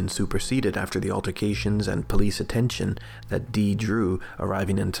he'd been superseded after the altercations and police attention that Dee drew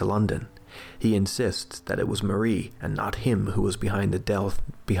arriving into London. He insists that it was Marie and not him who was behind the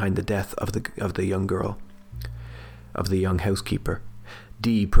death of the young girl, of the young housekeeper.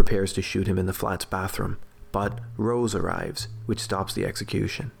 Dee prepares to shoot him in the flat's bathroom, but Rose arrives, which stops the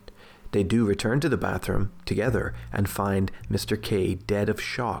execution. They do return to the bathroom together and find Mr. K dead of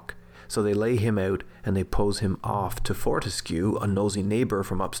shock, so they lay him out and they pose him off to Fortescue, a nosy neighbour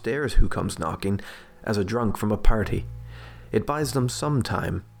from upstairs who comes knocking, as a drunk from a party. It buys them some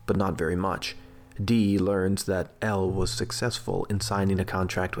time, but not very much. Dee learns that L was successful in signing a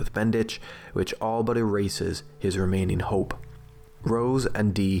contract with Benditch, which all but erases his remaining hope. Rose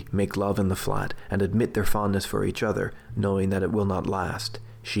and Dee make love in the flat and admit their fondness for each other, knowing that it will not last.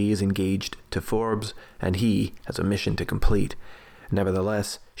 She is engaged to Forbes, and he has a mission to complete.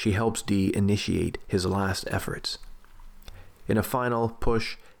 Nevertheless, she helps Dee initiate his last efforts. In a final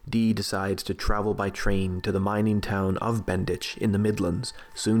push, Dee decides to travel by train to the mining town of Benditch in the Midlands,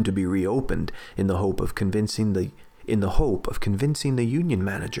 soon to be reopened, in the hope of convincing the union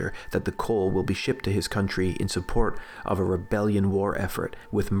manager that the coal will be shipped to his country in support of a rebellion war effort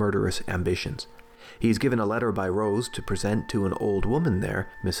with murderous ambitions. He is given a letter by Rose to present to an old woman there,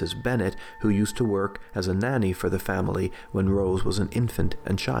 Mrs. Bennet, who used to work as a nanny for the family when Rose was an infant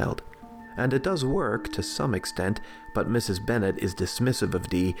and child. And it does work to some extent, but Mrs. Bennet is dismissive of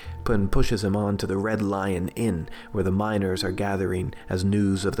Dee and pushes him on to the Red Lion Inn, where the miners are gathering as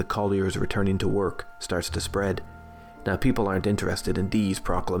news of the colliers returning to work starts to spread. Now, people aren't interested in Dee's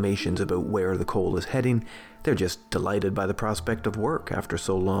proclamations about where the coal is heading. They're just delighted by the prospect of work after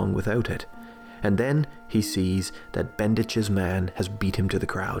so long without it. And then he sees that Benditch's man has beat him to the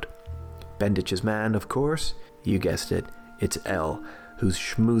crowd. Benditch's man, of course, you guessed it, it's L, who's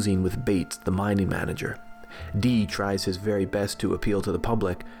schmoozing with Bates, the mining manager. Dee tries his very best to appeal to the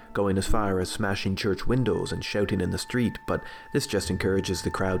public, going as far as smashing church windows and shouting in the street, but this just encourages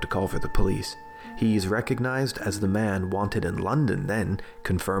the crowd to call for the police. He's recognized as the man wanted in London, then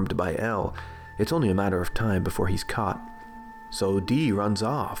confirmed by Elle. It's only a matter of time before he's caught. So Dee runs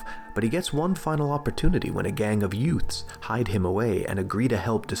off, but he gets one final opportunity when a gang of youths hide him away and agree to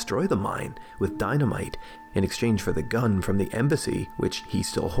help destroy the mine with dynamite in exchange for the gun from the embassy, which he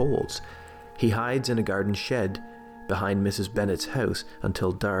still holds. He hides in a garden shed behind Mrs. Bennet's house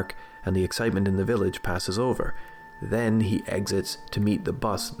until dark and the excitement in the village passes over. Then he exits to meet the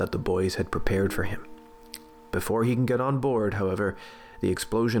bus that the boys had prepared for him. Before he can get on board, however, the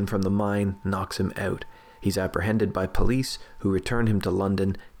explosion from the mine knocks him out. He's apprehended by police, who return him to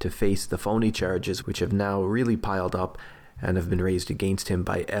London to face the phony charges which have now really piled up and have been raised against him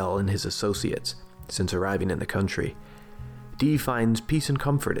by Elle and his associates since arriving in the country. Dee finds peace and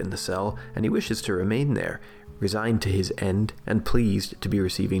comfort in the cell, and he wishes to remain there, resigned to his end and pleased to be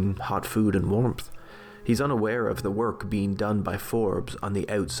receiving hot food and warmth. He's unaware of the work being done by Forbes on the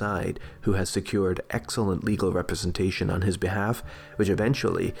outside, who has secured excellent legal representation on his behalf, which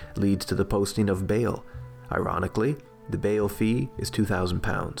eventually leads to the posting of bail. Ironically, the bail fee is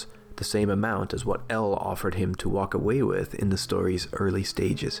 £2,000, the same amount as what Elle offered him to walk away with in the story's early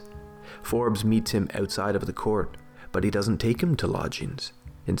stages. Forbes meets him outside of the court, but he doesn't take him to lodgings.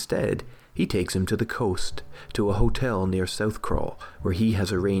 Instead, he takes him to the coast, to a hotel near South Crawl, where he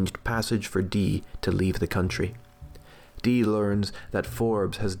has arranged passage for Dee to leave the country. Dee learns that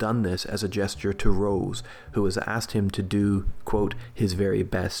Forbes has done this as a gesture to Rose, who has asked him to do, quote, his very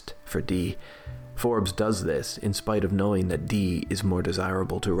best for Dee. Forbes does this in spite of knowing that Dee is more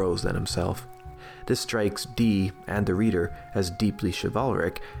desirable to Rose than himself. This strikes Dee and the reader as deeply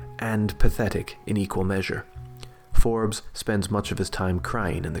chivalric and pathetic in equal measure. Forbes spends much of his time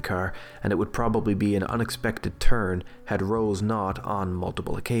crying in the car, and it would probably be an unexpected turn had Rose not, on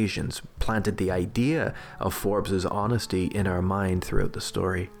multiple occasions, planted the idea of Forbes's honesty in our mind throughout the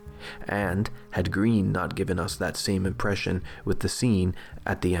story, and had Green not given us that same impression with the scene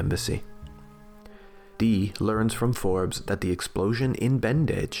at the embassy. Dee learns from Forbes that the explosion in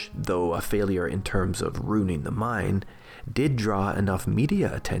Benditch, though a failure in terms of ruining the mine, did draw enough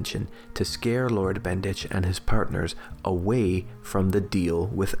media attention to scare Lord Benditch and his partners away from the deal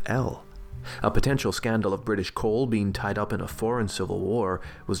with Elle. A potential scandal of British coal being tied up in a foreign civil war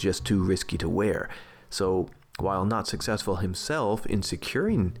was just too risky to wear, so while not successful himself in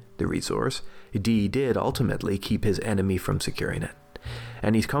securing the resource, Dee did ultimately keep his enemy from securing it.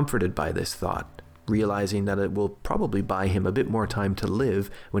 And he's comforted by this thought, realizing that it will probably buy him a bit more time to live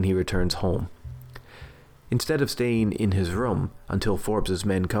when he returns home. Instead of staying in his room until Forbes's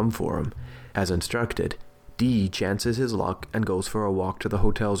men come for him, as instructed, Dee chances his luck and goes for a walk to the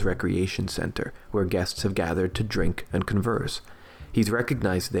hotel's recreation center, where guests have gathered to drink and converse. He's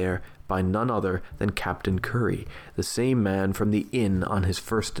recognized there by none other than Captain Curry, the same man from the inn on his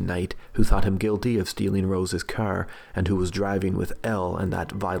first night who thought him guilty of stealing Rose's car and who was driving with Elle and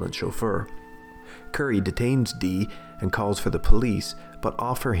that violent chauffeur. Curry detains Dee and calls for the police, but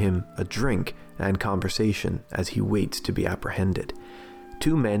offer him a drink and conversation as he waits to be apprehended.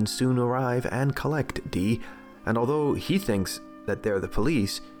 Two men soon arrive and collect Dee, and although he thinks that they're the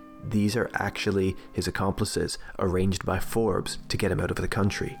police, these are actually his accomplices, arranged by Forbes to get him out of the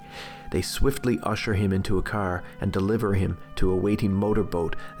country. They swiftly usher him into a car and deliver him to a waiting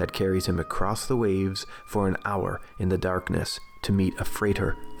motorboat that carries him across the waves for an hour in the darkness to meet a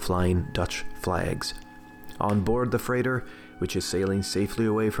freighter flying Dutch flags. On board the freighter, which is sailing safely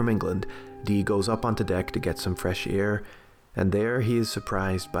away from England, Dee goes up onto deck to get some fresh air, and there he is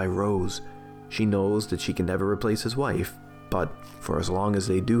surprised by Rose. She knows that she can never replace his wife, but for as long as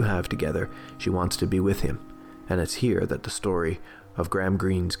they do have together, she wants to be with him, and it's here that the story of Graham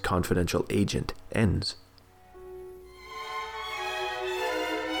Greene's confidential agent ends.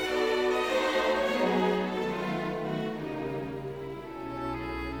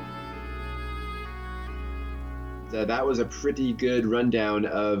 That was a pretty good rundown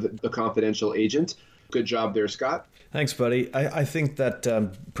of The Confidential Agent. Good job there, Scott. Thanks, buddy. I think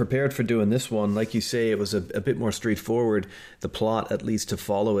that prepared for doing this one, like you say, it was a bit more straightforward, the plot, at least, to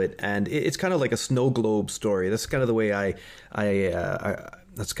follow it. And it's kind of like a snow globe story. That's kind of the way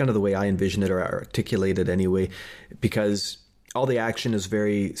that's kind of the way I envision it, or articulate it anyway, because all the action is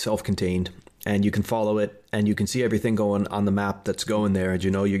very self-contained and you can follow it and you can see everything going on the map that's going there. And, you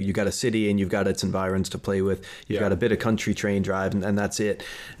know, you got a city and you've got its environs to play with. You've got a bit of country train drive, and that's it.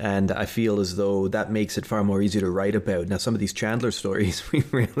 And I feel as though that makes it far more easy to write about. Now, some of these Chandler stories, we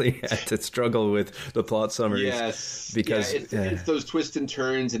really had to struggle with the plot summaries. Yes. Because it's those twists and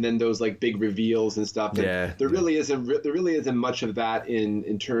turns and then those like big reveals and stuff. And there really isn't much of that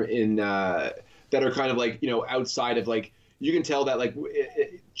that are kind of like, you know, outside of like, you can tell that like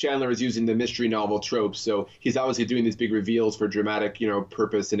Chandler is using the mystery novel tropes, so he's obviously doing these big reveals for dramatic, you know,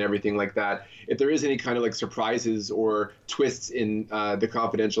 purpose and everything like that. If there is any kind of like surprises or twists in The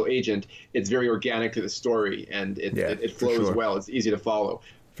Confidential Agent, it's very organic to the story, and it flows well. It's easy to follow.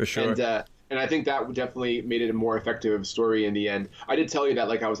 For sure. And I think that definitely made it a more effective story in the end. I did tell you that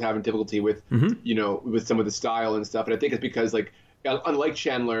like I was having difficulty with, you know, with some of the style and stuff, and I think it's because like unlike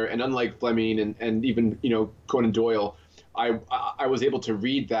Chandler and unlike Fleming and even, you know, Conan Doyle, I was able to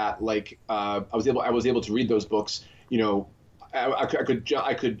read that like I was able to read those books. You know, I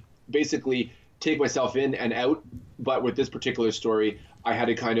could basically take myself in and out, but with this particular story, I had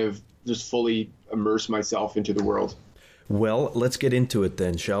to kind of just fully immerse myself into the world. Well, let's get into it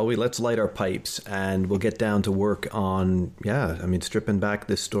then, shall we? Let's light our pipes and we'll get down to work on stripping back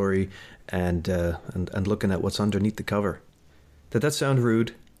this story and looking at what's underneath the cover. Did that sound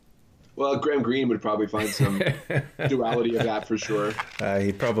rude? Well, Graham Greene would probably find some duality of that for sure.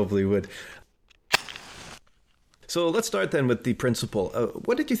 He probably would. So let's start then with the principal.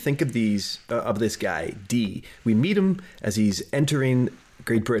 What did you think of this guy, Dee? We meet him as he's entering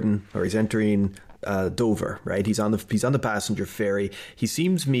Great Britain, or he's entering Dover, right? He's on the passenger ferry. He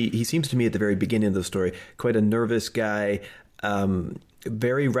seems to me at the very beginning of the story quite a nervous guy.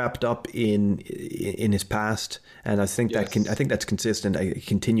 Very wrapped up in his past, and I think that's consistent. It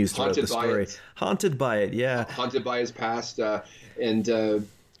continues throughout the story. Haunted by it, yeah. Haunted by his past, well,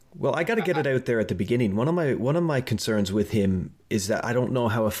 I got to get it out there at the beginning. One of my concerns with him is that I don't know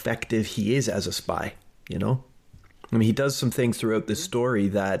how effective he is as a spy. You know, I mean, he does some things throughout this story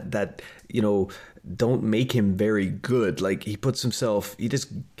that you know don't make him very good. Like he just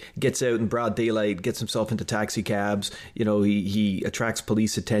gets out in broad daylight, gets himself into taxi cabs. You know, he attracts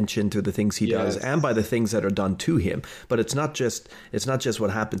police attention through the things he does and by the things that are done to him. But it's not just what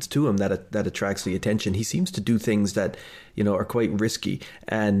happens to him that attracts the attention. He seems to do things that, you know, are quite risky.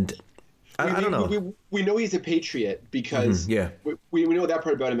 And I don't know. We know he's a patriot because we know that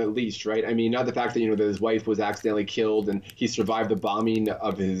part about him at least, right? I mean, not the fact that, you know, that his wife was accidentally killed and he survived the bombing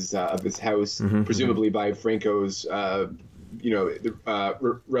of his house, presumably by Franco's,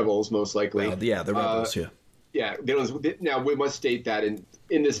 rebels, most likely. The rebels, Yeah. Now we must state that in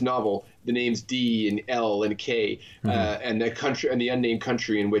this novel, the names D and L and K, and the country and the unnamed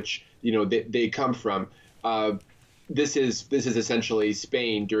country in which, you know, they come from. This is essentially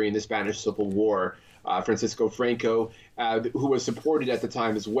Spain during the Spanish Civil War. Francisco Franco, who was supported at the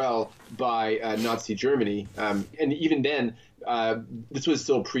time as well by Nazi Germany, and even then, this was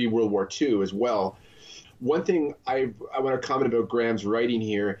still pre-World War II as well. One thing I want to comment about Graham's writing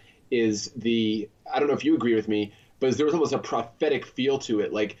here is I don't know if you agree with me, but there was almost a prophetic feel to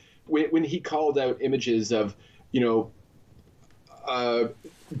it. Like when he called out images of, you know,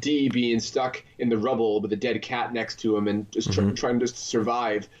 D being stuck in the rubble with a dead cat next to him and just trying to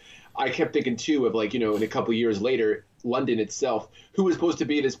survive. I kept thinking too of, like, you know, in a couple of years later, London itself, who was supposed to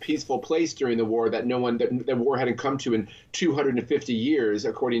be this peaceful place during the war that that war hadn't come to in 250 years,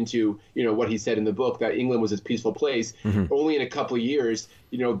 according to, you know, what he said in the book, that England was this peaceful place. Only in a couple of years,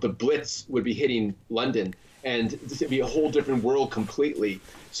 you know, the Blitz would be hitting London and it'd be a whole different world completely.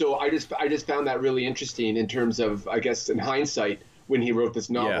 So I just found that really interesting in terms of, I guess, in hindsight, when he wrote this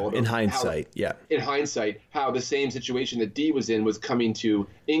novel. Yeah, in hindsight, In hindsight, how the same situation that Dee was in was coming to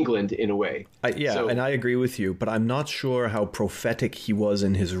England in a way. And I agree with you, but I'm not sure how prophetic he was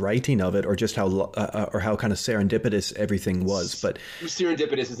in his writing of it, or just how kind of serendipitous everything was. But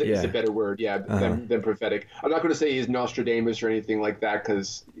serendipitous is a better word, than prophetic. I'm not going to say he's Nostradamus or anything like that,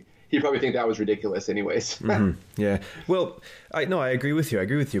 because he'd probably think that was ridiculous anyways. Yeah. Well, I agree with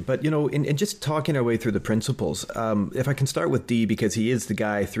you. But, you know, in just talking our way through the principles, if I can start with D, because he is the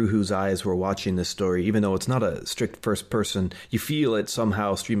guy through whose eyes we're watching this story, even though it's not a strict first person, you feel it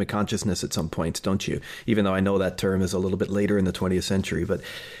somehow stream of consciousness at some points, don't you? Even though I know that term is a little bit later in the 20th century, but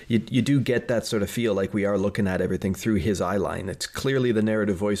you do get that sort of feel like we are looking at everything through his eye line. It's clearly the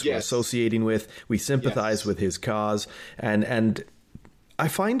narrative voice we're associating with. We sympathize with his cause, and I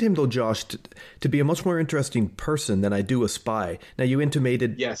find him, though, Josh, to be a much more interesting person than I do a spy. Now, you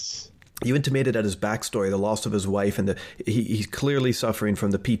intimated You intimated at his backstory, the loss of his wife, and he's clearly suffering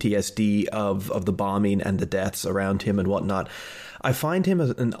from the PTSD of the bombing and the deaths around him and whatnot. I find him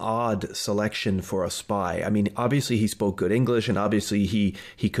an odd selection for a spy. I mean, obviously he spoke good English, and obviously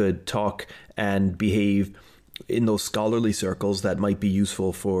he could talk and behave in those scholarly circles that might be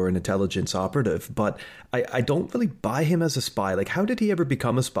useful for an intelligence operative. But I don't really buy him as a spy. Like, how did he ever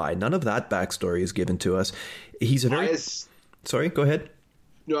become a spy? None of that backstory is given to us. He's a very... Sorry, go ahead.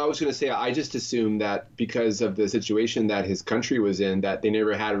 No, I was going to say, I just assumed that because of the situation that his country was in, that they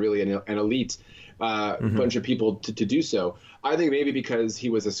never had really an elite bunch of people to do so. I think maybe because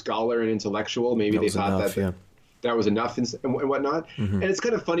he was a scholar and intellectual, maybe they thought that was enough and whatnot. And it's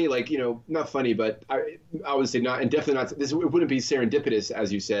kind of funny, like, not funny, but I would say not, and definitely not, it wouldn't be serendipitous,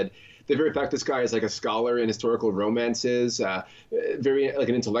 as you said. The very fact this guy is like a scholar in historical romances, very like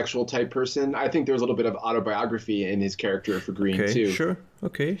an intellectual type person. I think there's a little bit of autobiography in his character for Green too. Sure.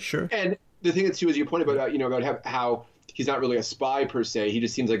 Okay, sure. And the thing too is you point about about how he's not really a spy per se. He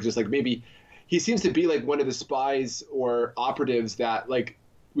just seems like maybe he seems to be like one of the spies or operatives that like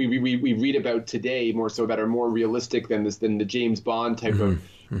we read about today more so that are more realistic than the James Bond type of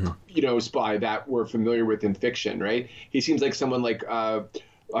spy that we're familiar with in fiction, right? He seems like someone like a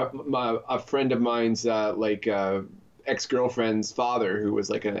friend of mine's ex-girlfriend's father, who was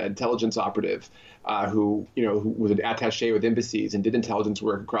like an intelligence operative, who was an attaché with embassies and did intelligence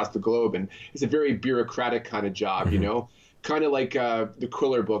work across the globe, and it's a very bureaucratic kind of job, kind of like the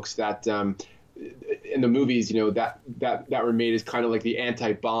Quiller books that in the movies, that were made is kind of like the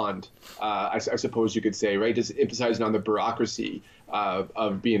anti-Bond, I suppose you could say, right? Just emphasizing on the bureaucracy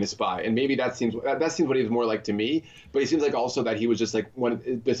of being a spy, and maybe that seems what he was more like to me. But he seems like also that he was just like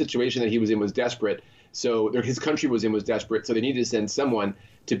the situation that he was in was desperate. So his country was desperate, so they needed to send someone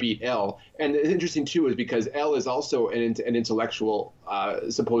to beat L. And it's interesting too is because L is also an intellectual,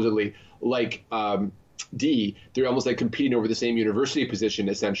 supposedly, like D. They're almost like competing over the same university position,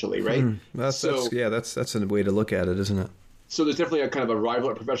 essentially, right? That's a way to look at it, isn't it? So there's definitely a kind of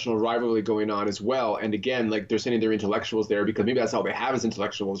a professional rivalry going on as well. And again, like they're sending their intellectuals there because maybe that's all they have is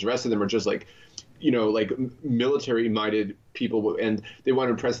intellectuals. The rest of them are just like, like military-minded people, and they want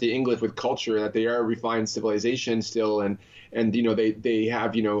to impress the English with culture, that they are a refined civilization still, and they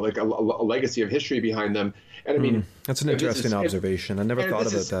have like a legacy of history behind them. And I mean, that's an interesting observation. I never thought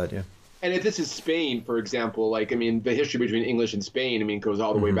about that. Yeah. And if this is Spain, for example, like, I mean, the history between English and Spain, I mean, goes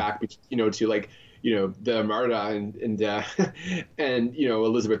all the way back, to like, the Armada and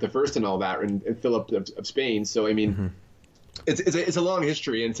Elizabeth I and all that, and Philip of Spain. So, I mean, it's a long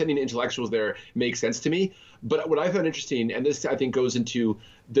history, and sending intellectuals there makes sense to me. But what I found interesting, and this I think goes into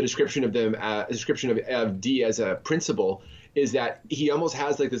the description of them, of D as a principal, is that he almost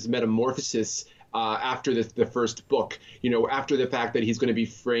has like this metamorphosis after the first book, after the fact that he's going to be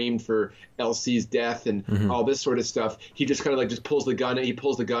framed for Elsie's death and all this sort of stuff. He just kind of like just pulls the gun. He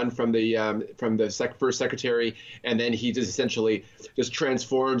pulls the gun from the first secretary, and then he just essentially just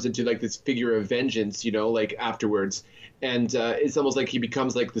transforms into like this figure of vengeance, like afterwards. And it's almost like he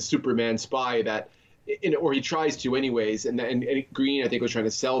becomes like the Superman spy that, or he tries to anyways. And Green, I think, was trying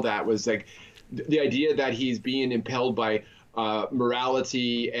to sell that, was like the idea that he's being impelled by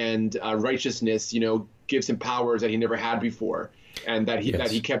morality and righteousness, gives him powers that he never had before, and that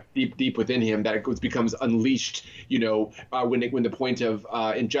he kept deep within him, that it becomes unleashed, when the point of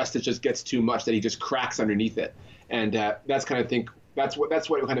injustice just gets too much, that he just cracks underneath it. And that's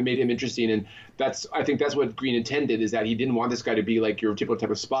what kind of made him interesting. And I think that's what Green intended, is that he didn't want this guy to be like your typical type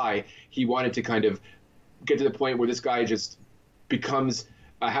of spy. He wanted to kind of get to the point where this guy just becomes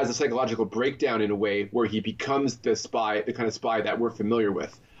has a psychological breakdown in a way where he becomes the kind of spy that we're familiar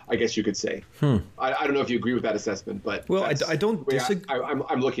with, I guess you could say. I don't know if you agree with that assessment, but I don't disagree.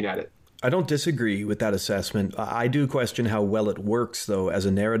 I'm looking at it. I don't disagree with that assessment. I do question how well it works, though, as a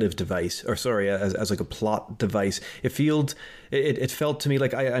narrative device, or sorry, as like a plot device. It felt to me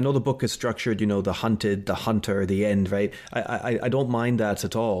like, I know the book is structured, the hunted, the hunter, the end, right? I don't mind that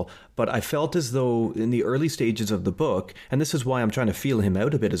at all. But I felt as though in the early stages of the book, and this is why I'm trying to feel him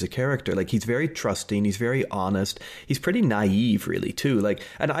out a bit as a character, like he's very trusting, he's very honest, he's pretty naive, really, too. Like,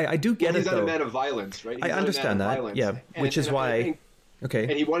 and I do get it, though. He's not a man of violence, right? I understand that, yeah, which is why... Okay.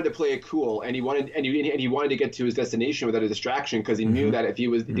 And he wanted to play it cool, and he wanted to get to his destination without a distraction, because he knew that if he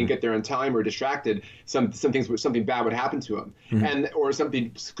didn't get there in time or distracted, something bad would happen to him, or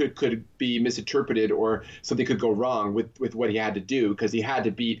something could be misinterpreted, or something could go wrong with what he had to do, because he had to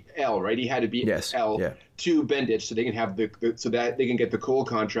beat L, right? He had to beat L to Bendich, so they can have so that they can get the coal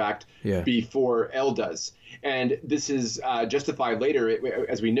contract before L does. And this is justified later,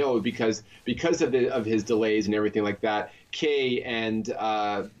 as we know, because of his delays and everything like that. Kay and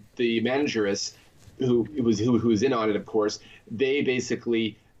the manageress who's in on it, of course, they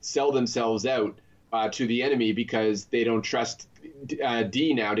basically sell themselves out to the enemy because they don't trust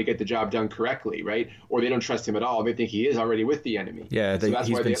D now to get the job done correctly, right? Or they don't trust him at all. They think he is already with the enemy. Yeah, so that's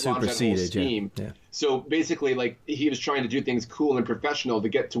he's why been they launched that whole superseded. scheme. Yeah. So basically, like, he was trying to do things cool and professional to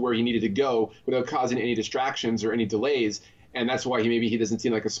get to where he needed to go without causing any distractions or any delays. And that's why he doesn't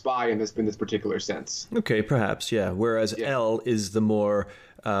seem like a spy in this particular sense. Okay, perhaps, yeah. Whereas L is the more,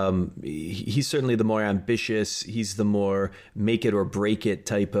 he's certainly the more ambitious. He's the more make it or break it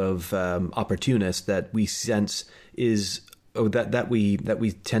type of opportunist that we sense is. That we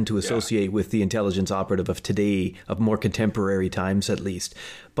tend to associate with the intelligence operative of today, of more contemporary times at least.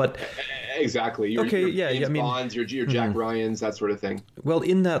 But exactly, your James Bonds, your Jack Ryans, that sort of thing. Well,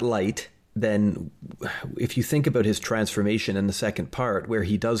 in that light, then if you think about his transformation in the second part, where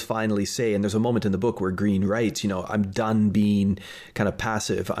he does finally say, and there's a moment in the book where Green writes, I'm done being kind of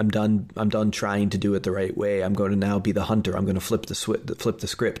passive. I'm done trying to do it the right way. I'm going to now be the hunter. I'm going to flip the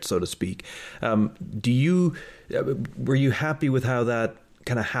script, so to speak. Were you happy with how that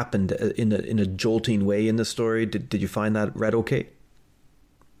kind of happened in a jolting way in the story? Did you find that read okay?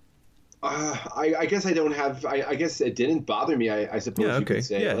 I guess I don't have. I guess it didn't bother me. I suppose you could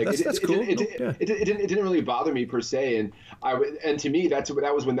say. Yeah, that's cool. It didn't really bother me per se, and to me that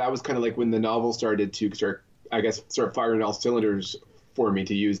was kind of like when the novel started to start firing all cylinders for me,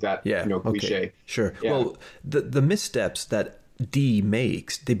 to use that cliche. Okay. Sure. Yeah. Well, the missteps that D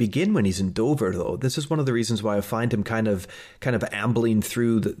makes, they begin when he's in Dover, though. This is one of the reasons why I find him kind of ambling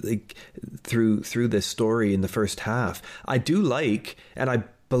through through this story in the first half. I do like, and I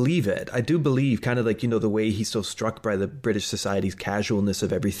believe it. I do believe kind of like, the way he's so struck by the British society's casualness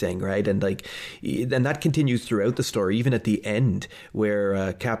of everything, right? And that continues throughout the story, even at the end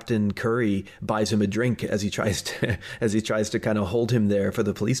where Captain Curry buys him a drink as he tries to kind of hold him there for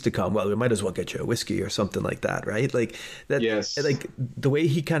the police to come. Well, we might as well get you a whiskey or something like that, right? Like that. Yes. Like the way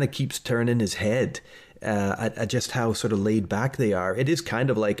he kind of keeps turning his head at just how sort of laid back they are. It is kind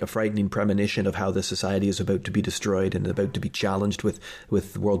of like a frightening premonition of how the society is about to be destroyed and about to be challenged with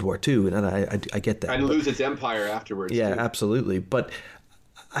World War II. And I get that. And lose its empire afterwards. Yeah, too. Absolutely. But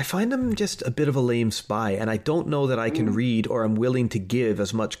I find him just a bit of a lame spy, and I don't know that I can read or I'm willing to give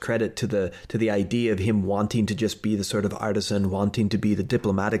as much credit to the idea of him wanting to just be the sort of artisan, wanting to be the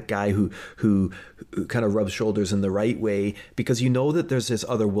diplomatic guy who kind of rubs shoulders in the right way, because that there's this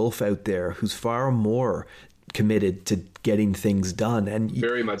other wolf out there who's far more committed to getting things done. And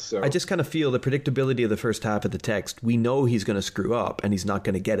very much so. I just kind of feel the predictability of the first half of the text. We know he's going to screw up and he's not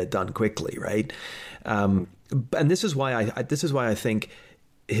going to get it done quickly, right? And this is why I think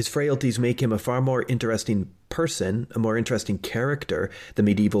his frailties make him a far more interesting person, a more interesting character, the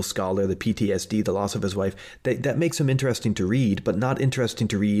medieval scholar, the PTSD, the loss of his wife. That makes him interesting to read, but not interesting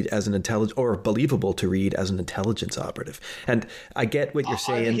to read as an or believable to read as an intelligence operative. And I get what you're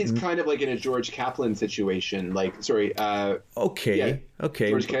saying. I think he's kind of like in a George Kaplan situation. Okay.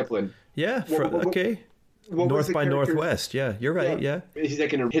 George Kaplan. Yeah. Okay. North by Northwest. Yeah, you're right. Yeah. He's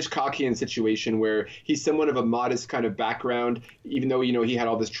like in a Hitchcockian situation where he's somewhat of a modest kind of background, even though, he had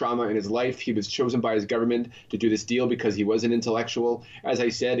all this trauma in his life. He was chosen by his government to do this deal because he was an intellectual. As I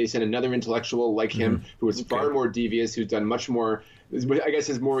said, they sent another intellectual like him who was far more devious, who's done much more, I guess,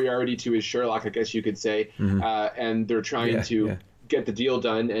 his Moriarty to his Sherlock, I guess you could say. And they're trying to get the deal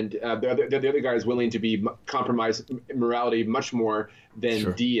done, and the other guy is willing to be compromise morality much more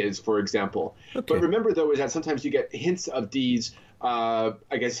than D is, for example. But remember, though, is that sometimes you get hints of D's, I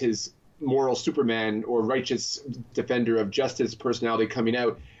guess, his moral Superman or righteous defender of justice personality coming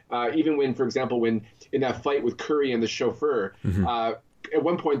out, even when, for example, when in that fight with Curry and the chauffeur, at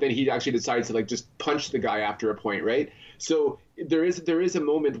one point, then he actually decides to just punch the guy after a point, right? So there is a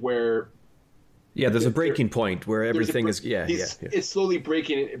moment where. Yeah, there's a breaking point where everything is. It's slowly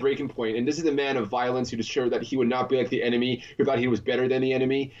breaking point, and this is a man of violence who just showed that he would not be like the enemy, who thought he was better than the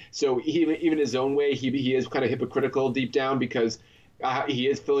enemy. So even his own way, he is kind of hypocritical deep down, because he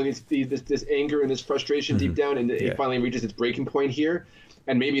is feeling this anger and this frustration deep down, and it finally reaches its breaking point here.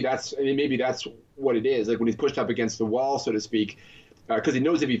 And maybe that's what it is. Like when he's pushed up against the wall, so to speak, because he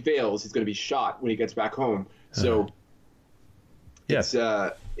knows if he fails, he's going to be shot when he gets back home. So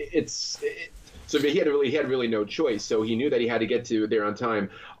So he had really no choice. So he knew that he had to get to there on time.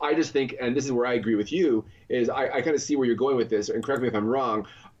 I just think, and this is where I agree with you, is I kind of see where you're going with this, and correct me if I'm wrong.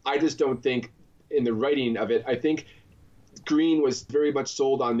 I just don't think in the writing of it, I think Green was very much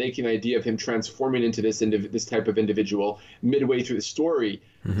sold on making the idea of him transforming into this type of individual midway through the story,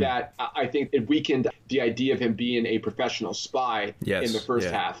 that I think it weakened the idea of him being a professional spy in the first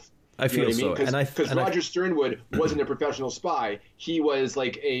half. I feel so. Because Roger Sternwood wasn't a professional spy. He was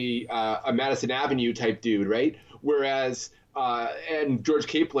like a Madison Avenue type dude, right? Whereas, and George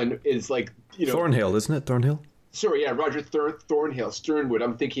Caplan is like, Thornhill, isn't it? Thornhill? Sorry, yeah, Roger Thornhill, Sternwood.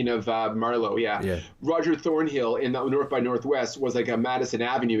 I'm thinking of Marlowe, yeah. Roger Thornhill in North by Northwest was like a Madison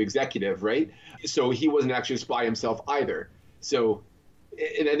Avenue executive, right? So he wasn't actually a spy himself either. So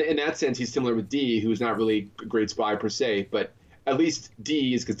in that sense, he's similar with Dee, who's not really a great spy per se, but at least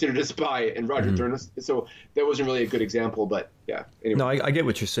Dee is considered a spy, and Roger Thornhill. So that wasn't really a good example, but yeah. Anyway. No, I get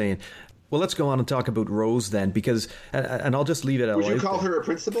what you're saying. Well, let's go on and talk about Rose then, because, and I'll just leave it at. Would you call her a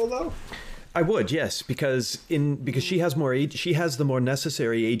principal though? I would, yes, because she has the more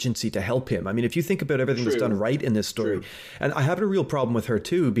necessary agency to help him. I mean, if you think about everything that's done right in this story, and I have a real problem with her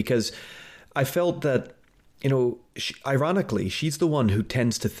too, because I felt that, ironically, she's the one who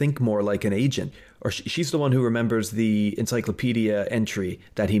tends to think more like an agent, or she's the one who remembers the encyclopedia entry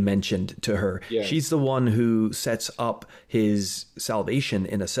that he mentioned to her. Yeah. She's the one who sets up his salvation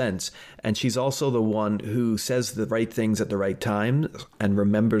in a sense. And she's also the one who says the right things at the right time and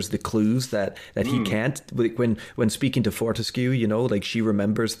remembers the clues that he can't. When speaking to Fortescue, like she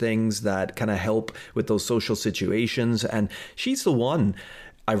remembers things that kind of help with those social situations. And she's the one,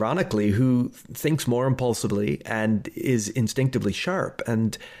 ironically, who thinks more impulsively and is instinctively sharp.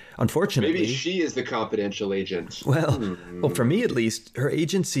 And unfortunately, maybe she is the confidential agent. Well, for me at least, her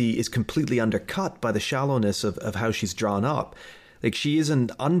agency is completely undercut by the shallowness of how she's drawn up. Like, she is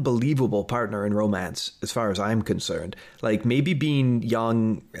an unbelievable partner in romance, as far as I'm concerned. Like, maybe being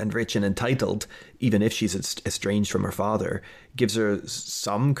young and rich and entitled, even if she's estranged from her father, gives her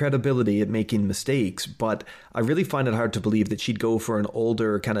some credibility at making mistakes. But I really find it hard to believe that she'd go for an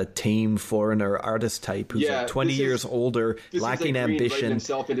older, kind of tame foreigner artist type who's like 20 years older, lacking ambition. Writing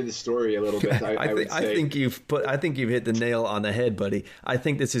himself into the story a little bit. I think you've hit the nail on the head, buddy. I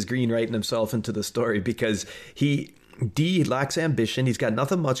think this is Green writing himself into the story, because Dee lacks ambition. He's got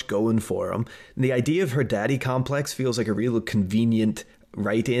nothing much going for him. And the idea of her daddy complex feels like a real convenient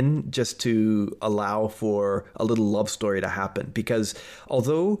write-in just to allow for a little love story to happen. Because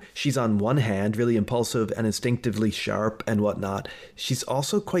although she's on one hand really impulsive and instinctively sharp and whatnot, she's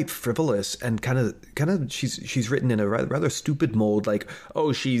also quite frivolous and kind of she's written in a rather stupid mold. Like,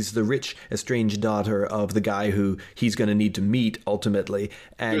 oh, she's the rich estranged daughter of the guy who he's going to need to meet ultimately.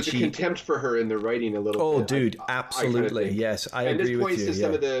 And there's a contempt for her in the writing a little bit. Oh, dude, absolutely. Yes, I agree with you. And this points to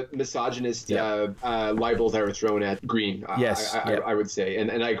some of the misogynist libels that were thrown at Green. Yes, I would say.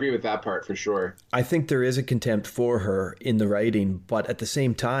 And I agree with that part for sure. I think there is a contempt for her in the writing, but at the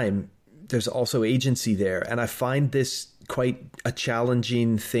same time, there's also agency there. And I find this quite a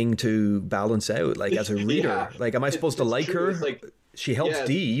challenging thing to balance out, like as a reader. Like, am I supposed to like her? Like, she helps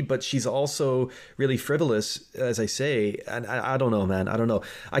Dee, but she's also really frivolous, as I say. And I don't know, man. I don't know.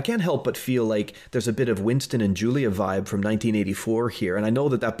 I can't help but feel like there's a bit of Winston and Julia vibe from 1984 here. And I know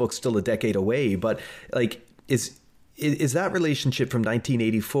that book's still a decade away, but like, is that relationship from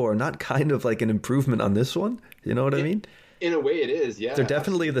 1984 not kind of like an improvement on this one? You know what I mean? In a way it is, yeah. They're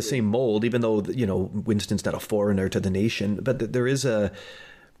definitely the same mold, even though, Winston's not a foreigner to the nation. But there's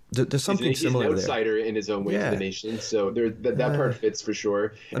something similar there. He's an outsider in his own way to the nation. So that part fits for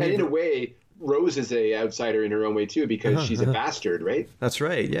sure. And in a way, Rose is a outsider in her own way too, because she's a bastard, right? That's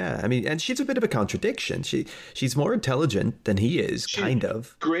right. Yeah. I mean, and she's a bit of a contradiction. She's more intelligent than he is, kind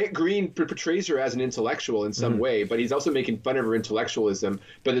of. Green portrays her as an intellectual in some way, but he's also making fun of her intellectualism.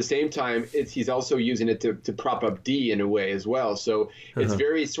 But at the same time, he's also using it to prop up Dee in a way as well. So it's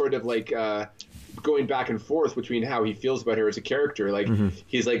very sort of like going back and forth between how he feels about her as a character. Like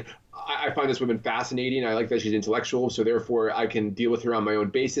he's like, I find this woman fascinating. I like that she's intellectual, so therefore I can deal with her on my own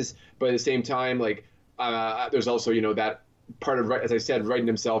basis. But at the same time, like there's also, that part of, as I said, writing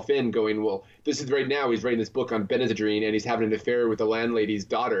himself in, going, well, this is right now he's writing this book on Benazidrine and he's having an affair with the landlady's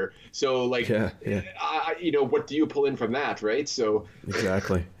daughter. So like, what do you pull in from that, right? So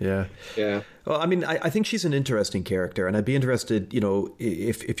exactly, yeah. Well, I mean, I think she's an interesting character, and I'd be interested,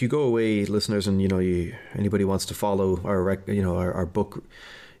 if you go away, listeners, and anybody wants to follow our book.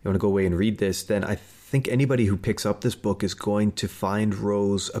 You want to go away and read this, then I think anybody who picks up this book is going to find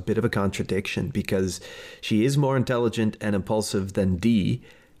Rose a bit of a contradiction, because she is more intelligent and impulsive than Dee,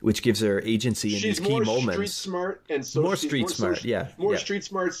 which gives her agency in these key moments. Street smart and more street smart, street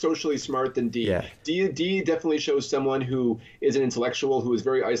smart, socially smart than Dee. Yeah. Dee definitely shows someone who is an intellectual, who is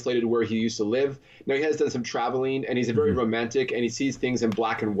very isolated where he used to live. Now he has done some traveling, and he's a very romantic, and he sees things in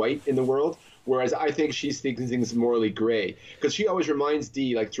black and white in the world. Whereas I think she's thinking things morally gray, because she always reminds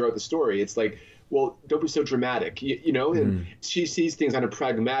Dee, like throughout the story, it's like well, don't be so dramatic, you know? And she sees things on a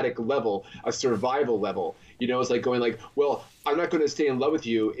pragmatic level, a survival level. You know, it's like going like, well, I'm not going to stay in love with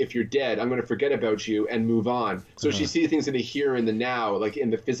you if you're dead. I'm going to forget about you and move on. So she sees things in the here and the now, like in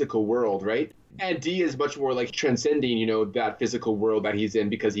the physical world, right? And D is much more like transcending, you know, that physical world that he's in,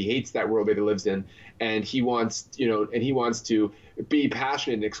 because he hates that world that he lives in. And he wants, you know, and he wants to be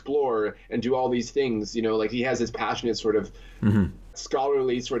passionate and explore and do all these things, you know, like he has this passionate sort of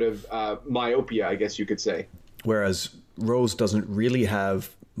scholarly sort of myopia, I guess you could say. Whereas Rose doesn't really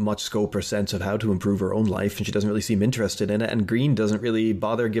have much scope or sense of how to improve her own life, and she doesn't really seem interested in it. And Green doesn't really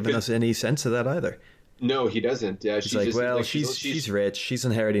bother giving us any sense of that either. No, he doesn't. Yeah, she's like, just, well, like, she's rich, she's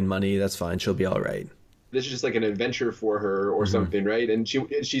inheriting money, that's fine, she'll be all right. This is just like an adventure for her or something, right? And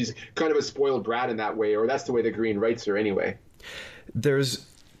she's kind of a spoiled brat in that way, or that's the way that Green writes her anyway. There's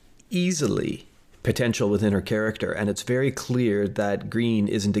easily potential within her character, and it's very clear that Green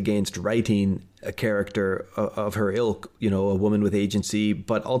isn't against writing a character of her ilk, you know, a woman with agency,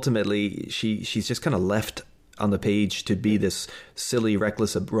 but ultimately she's just kind of left on the page to be this silly,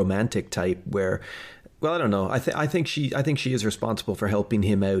 reckless, romantic type where, well, I don't know. I think she is responsible for helping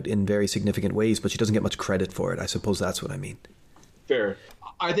him out in very significant ways, but she doesn't get much credit for it. I suppose that's what I mean. Fair.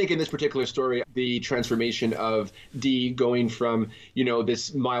 I think in this particular story, the transformation of Dee going from, you know,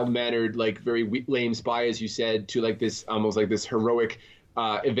 this mild-mannered, like very lame spy, as you said, to like this almost like this heroic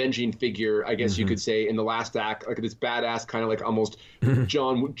avenging figure, I guess you could say, in the last act, like this badass kind of like almost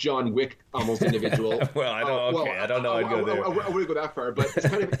John Wick almost individual. Well, I don't know. I'd go there. I wouldn't go that far, but it's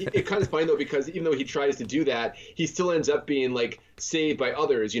kind of funny though, because even though he tries to do that, he still ends up being like saved by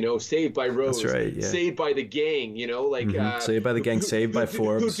others, you know, saved by Rose, that's right, yeah. Saved by the gang, you know, like saved by the gang, saved by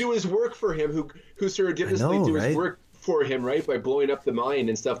Forbes, who do his work for him, who surreptitiously do his work for him, right, by blowing up the mine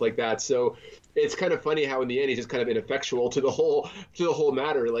and stuff like that. So it's kind of funny how in the end he's just kind of ineffectual to the whole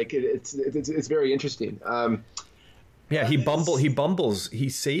matter. Like it's very interesting. Yeah, he bumbles.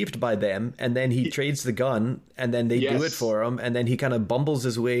 He's saved by them, and then he trades the gun, and then they do it for him, and then he kind of bumbles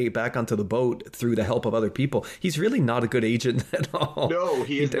his way back onto the boat through the help of other people. He's really not a good agent at all. No,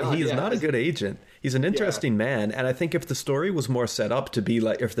 he is not. He is not a good agent. He's an interesting man, and I think if the story was more set up to be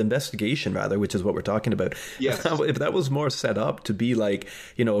like, if the investigation rather, which is what we're talking about, if that was more set up to be like,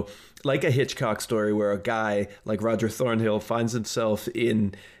 you know, like a Hitchcock story where a guy like Roger Thornhill finds himself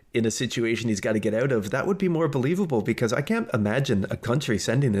in a situation he's got to get out of, that would be more believable, because I can't imagine a country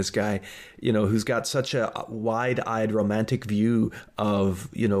sending this guy, you know, who's got such a wide-eyed romantic view of,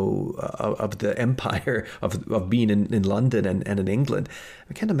 you know, of the empire, of being in London and in England.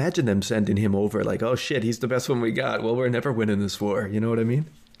 I can't imagine them sending him over like, oh shit, he's the best one we got. Well, we're never winning this war. You know what I mean?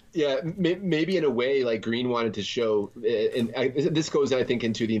 Yeah, maybe in a way, like Green wanted to show, and this goes, I think,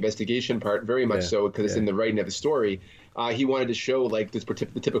 into the investigation part very much so, because it's in the writing of the story. He wanted to show like this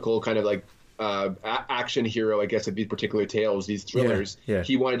the typical kind of like action hero, I guess, of these particular tales, these thrillers.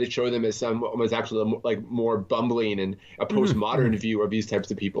 He wanted to show them as someone was actually like more bumbling and a postmodern view of these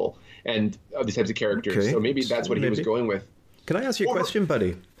types of people and of these types of characters. Okay. So maybe that's what he was going with. Can I ask you a question,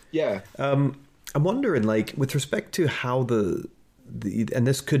 buddy? Yeah. I'm wondering, like, with respect to how and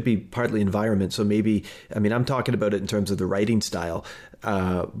this could be partly environment, so maybe, I mean, I'm talking about it in terms of the writing style,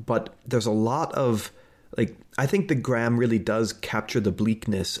 but there's a lot of, like, I think that Graham really does capture the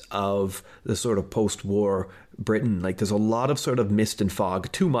bleakness of the sort of post-war Britain. Like, there's a lot of sort of mist and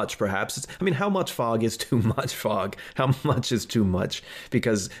fog, too much perhaps. I mean, how much fog is too much fog? How much is too much?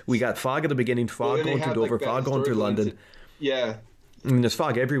 Because we got fog at the beginning, fog going through Dover, fog going through London. Yeah. I mean, there's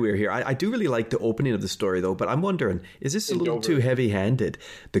fog everywhere here. I do really like the opening of the story, though, but I'm wondering, is this a little too heavy-handed?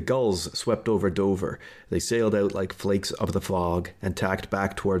 The gulls swept over Dover. They sailed out like flakes of the fog and tacked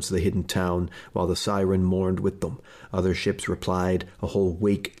back towards the hidden town, while the siren mourned with them. Other ships replied, a whole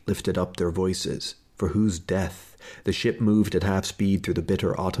wake lifted up their voices. For whose death? The ship moved at half speed through the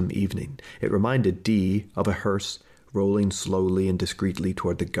bitter autumn evening. It reminded Dee of a hearse, rolling slowly and discreetly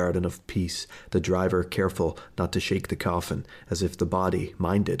toward the garden of peace, the driver careful not to shake the coffin, as if the body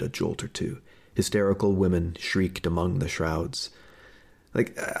minded a jolt or two. Hysterical women shrieked among the shrouds.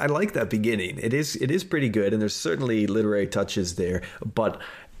 Like, I like that beginning. It is pretty good, and there's certainly literary touches there. But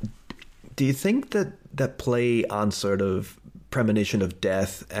do you think that play on sort of premonition of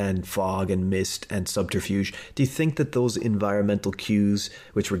death and fog and mist and subterfuge, do you think that those environmental cues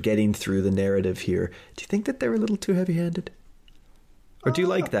which we're getting through the narrative here, do you think that they're a little too heavy-handed? Or do you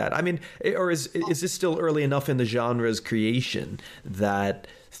like that? I mean, or is this still early enough in the genre's creation that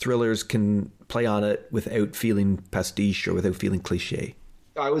thrillers can play on it without feeling pastiche or without feeling cliche?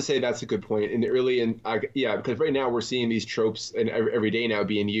 I would say that's a good point. In the early yeah, because right now we're seeing these tropes and every day now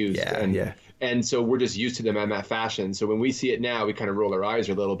being used, and so we're just used to them in that fashion. So when we see it now, we kind of roll our eyes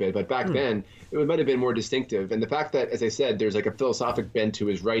a little bit. But back then, it might have been more distinctive. And the fact that, as I said, there's like a philosophic bent to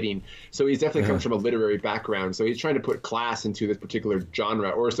his writing. So he's definitely comes from a literary background. So he's trying to put class into this particular genre,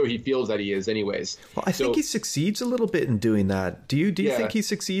 or so he feels that he is, anyways. Well, I think he succeeds a little bit in doing that. Do you think he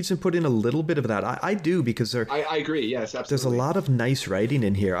succeeds in putting a little bit of that? I do, because I agree. Yes, absolutely. There's a lot of nice writing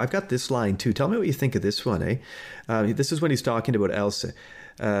in here. I've got this line too. Tell me what you think of this one, this is when he's talking about Elsa.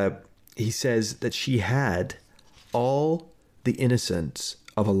 He says that she had all the innocence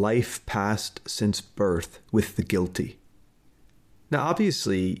of a life passed since birth with the guilty. Now,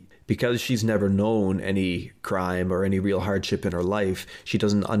 obviously, because she's never known any crime or any real hardship in her life, she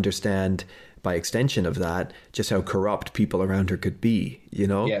doesn't understand, by extension of that, just how corrupt people around her could be, you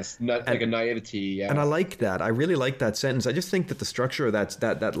know? Yes, like a naivety, yeah. And I like that. I really like that sentence. I just think that the structure of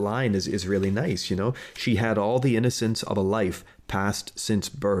that line is really nice, you know? She had all the innocence of a life passed since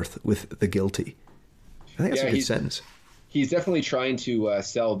birth with the guilty. I think that's a good sentence. He's definitely trying to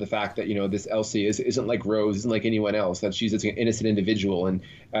sell the fact that, this Elsie isn't like Rose, isn't like anyone else, that she's an innocent individual, and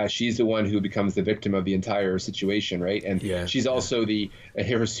she's the one who becomes the victim of the entire situation, right? And she's also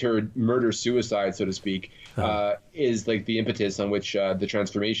her murder-suicide, so to speak, is like the impetus on which the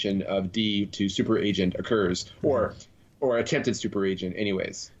transformation of D to super agent occurs, or attempted super agent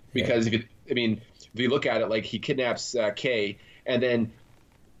anyways. Because if you look at it, like, he kidnaps Kay and then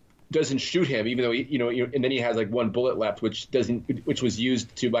doesn't shoot him, even though and then he has like one bullet left, which was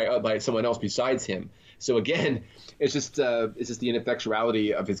used by someone else besides him. So again, it's just the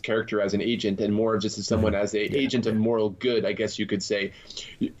ineffectuality of his character as an agent, and more just as someone as an agent of moral good, I guess you could say,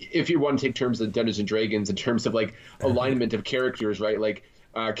 if you want to take terms of Dungeons and Dragons in terms of like alignment of characters, right? Like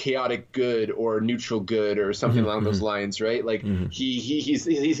chaotic good or neutral good or something along those lines, right? Like he's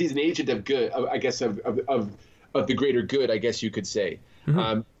an agent of good, I guess, of the greater good, I guess you could say.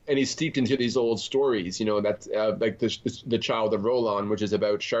 And he's steeped into these old stories, that's like the Child of Roland, which is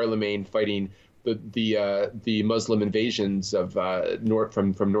about Charlemagne fighting the Muslim invasions of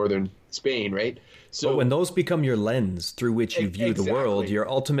from northern Spain, right? So but when those become your lens through which you view the world, you're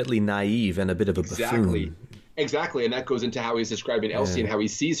ultimately naive and a bit of a buffoon. Exactly, and that goes into how he's describing Elsie and how he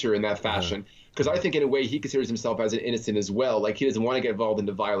sees her in that fashion. Because I think in a way he considers himself as an innocent as well. Like, he doesn't want to get involved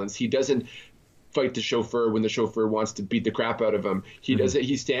into violence. He doesn't fight the chauffeur when the chauffeur wants to beat the crap out of him. He does it.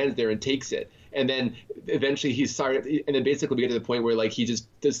 He stands there and takes it, and then eventually he's sorry. And then basically we get to the point where like he just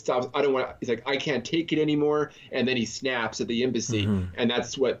stops. I don't want. He's like, I can't take it anymore. And then he snaps at the embassy, and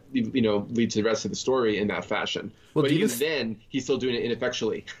that's what leads to the rest of the story in that fashion. Well, but even then, he's still doing it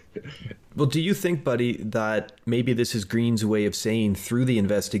ineffectually. Well, do you think, buddy, that maybe this is Green's way of saying through the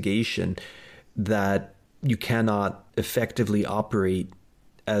investigation that you cannot effectively operate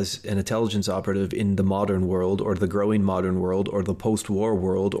as an intelligence operative in the modern world, or the growing modern world, or the post-war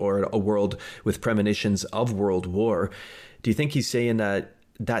world, or a world with premonitions of world war? Do you think he's saying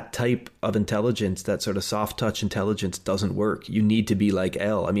that type of intelligence, that sort of soft touch intelligence, doesn't work? You need to be like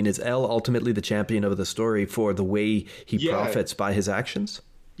L. I mean, is L ultimately the champion of the story for the way he profits by his actions?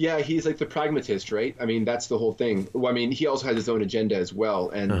 Yeah, he's like the pragmatist, right? I mean, that's the whole thing. Well, I mean, he also has his own agenda as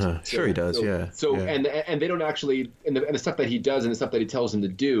well, and sure he does. And they don't actually, and the stuff that he does and the stuff that he tells him to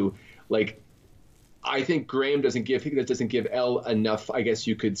do, like, I think Graham doesn't give L enough, I guess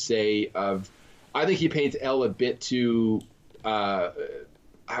you could say. I think he paints L a bit too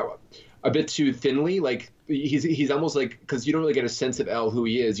thinly. Like, he's almost like, because you don't really get a sense of L who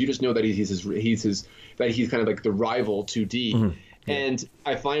he is. You just know that he's kind of like the rival to D. And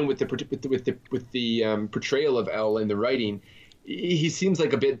I find with the portrayal of L in the writing, he seems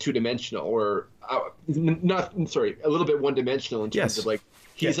like a bit two-dimensional, or a little bit one-dimensional in terms of like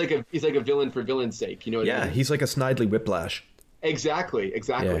he's like a villain for villain's sake. You know what I mean? He's like a Snidely Whiplash. Exactly.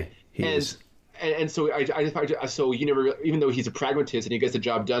 Yeah, he is. And so so you never, even though he's a pragmatist and he gets the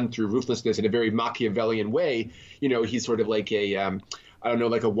job done through ruthlessness in a very Machiavellian way, he's sort of like a I don't know,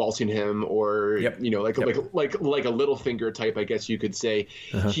 like a Walsingham, or like a Littlefinger type, I guess you could say.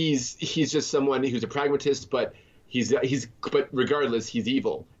 He's just someone who's a pragmatist, but but regardless, he's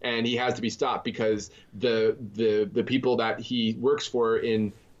evil, and he has to be stopped because the people that he works for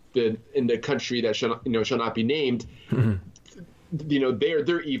in the country that shall not be named.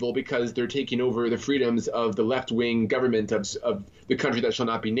 They're evil because they're taking over the freedoms of the left-wing government of the country that shall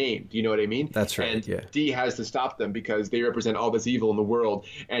not be named. You know what I mean? That's right. And D has to stop them because they represent all this evil in the world.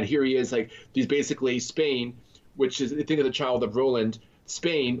 And here he is, like, he's basically Spain, which is, think of the Child of Roland.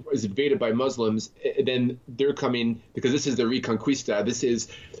 Spain is invaded by Muslims, then they're coming because this is the Reconquista. This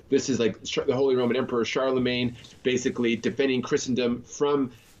is like the Holy Roman Emperor Charlemagne basically defending Christendom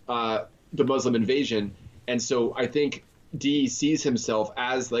from the Muslim invasion. And so I think Dee sees himself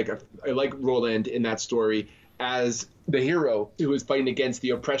as like Roland in that story as the hero who is fighting against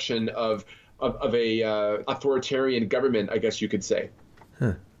the oppression of a authoritarian government, I guess you could say.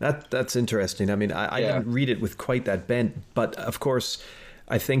 Huh. That's interesting. I mean, I didn't read it with quite that bent, but of course,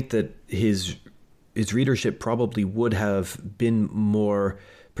 I think that his readership probably would have been more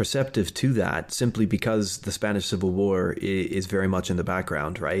perceptive to that simply because the Spanish Civil War is very much in the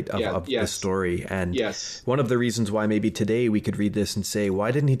background, right, of the story. And one of the reasons why maybe today we could read this and say, why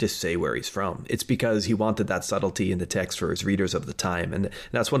didn't he just say where he's from? It's because he wanted that subtlety in the text for his readers of the time. And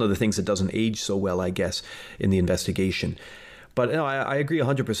that's one of the things that doesn't age so well, I guess, in the investigation. But no, I agree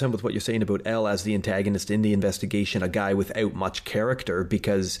 100% with what you're saying about El as the antagonist in the investigation, a guy without much character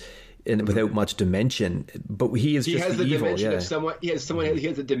without much dimension, but he has the evil. Of someone. He has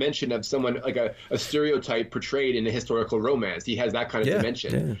the dimension of someone like a stereotype portrayed in a historical romance. He has that kind of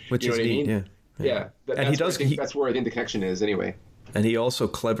dimension. Which is neat. That's where I think the connection is anyway. And he also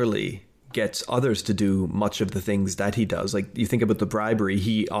cleverly gets others to do much of the things that he does. Like you think about the bribery,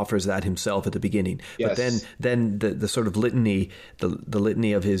 he offers that himself at the beginning. Yes. But then the sort of litany, the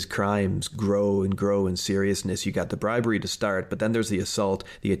litany of his crimes grow and grow in seriousness. You got the bribery to start, but then there's the assault,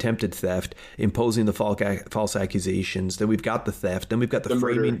 the attempted theft, imposing the false accusations. Then we've got the theft. Then we've got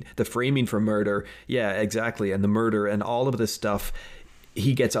the framing for murder. Yeah, exactly. And the murder and all of this stuff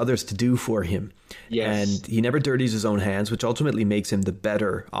he gets others to do for him. Yes. And he never dirties his own hands, which ultimately makes him the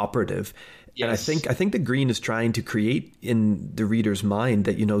better operative. Yes. And I think that Green is trying to create in the reader's mind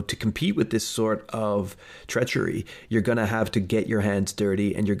that, to compete with this sort of treachery, you're going to have to get your hands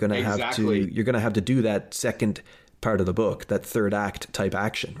dirty, and you're going to have to do that second part of the book, that third act type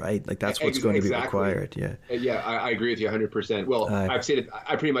action, right? Like that's what's going to be required. I agree with you 100%. Well, I've said it.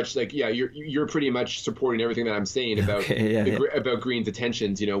 I pretty much you're pretty much supporting everything that I'm saying about about Green's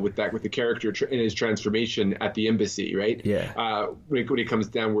attentions, with the character in his transformation at the embassy, right? Yeah. When he comes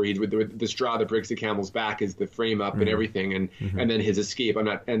down where he's with the straw that breaks the camel's back is the frame up and everything, and then his escape. I'm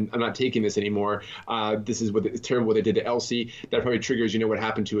not taking this anymore. This is it's terrible what they did to Elsie. That probably triggers what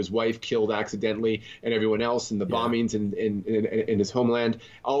happened to his wife, killed accidentally, and everyone else, and the bombings in his homeland.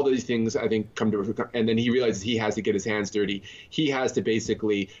 All these things I think come to, and then he realizes he has to get his hands dirty. He has to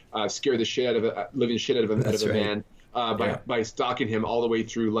basically scare the shit out of living shit out of a man. By stalking him all the way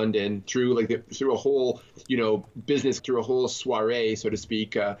through London, through a whole business, through a whole soiree, so to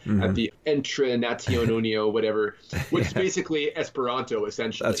speak, at the Entra Nazionale, whatever, which is basically Esperanto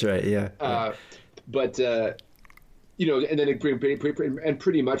essentially. That's right. Yeah. And then and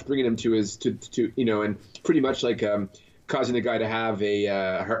pretty much bringing him to his and pretty much like causing the guy to have a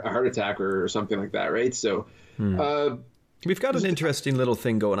heart attack or something like that, right? So. We've got an interesting little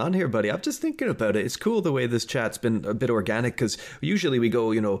thing going on here, buddy. I'm just thinking about it. It's cool the way this chat's been a bit organic, because usually we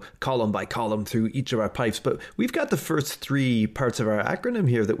go, column by column through each of our pipes. But we've got the first three parts of our acronym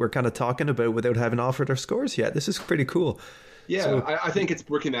here that we're kind of talking about without having offered our scores yet. This is pretty cool. Yeah, so, I think it's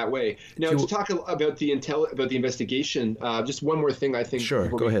working that way. Now, to talk about the investigation, just one more thing I think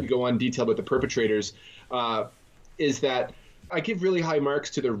before we go on detail about the perpetrators, is that I give really high marks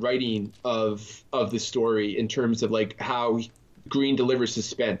to the writing of the story in terms of how Green delivers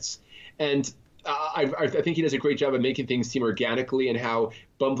suspense. And I think he does a great job of making things seem organically, and how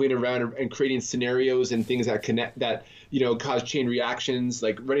bumbling around and creating scenarios and things that cause chain reactions,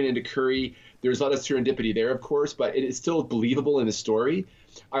 like running into Curry. There's a lot of serendipity there, of course, but it is still believable in the story.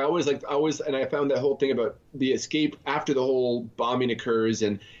 And I found that whole thing about the escape after the whole bombing occurs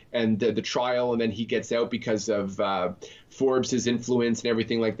and the trial, and then he gets out because of Forbes' influence and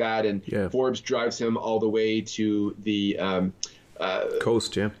everything like that. And Forbes drives him all the way to the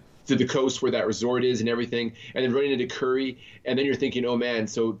coast, to the coast where that resort is and everything, and then running into Curry, and then you're thinking, oh man,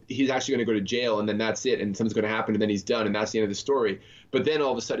 so he's actually going to go to jail, and then that's it, and something's going to happen, and then he's done, and that's the end of the story. But then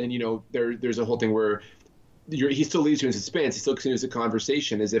all of a sudden, there's a whole thing where he still leaves you in suspense. He still continues the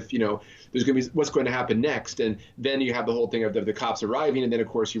conversation as if, there's going to be what's going to happen next. And then you have the whole thing of the cops arriving. And then, of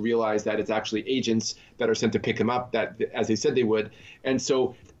course, you realize that it's actually agents that are sent to pick him up, that as they said they would. And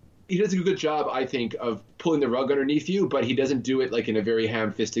so he does a good job, I think, of pulling the rug underneath you, but he doesn't do it in a very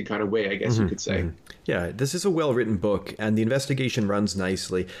ham-fisted kind of way, I guess you could say. Yeah, this is a well-written book, and the investigation runs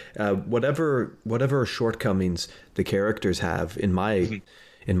nicely. Whatever shortcomings the characters have, in my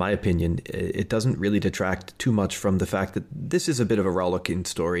opinion, it doesn't really detract too much from the fact that this is a bit of a rollicking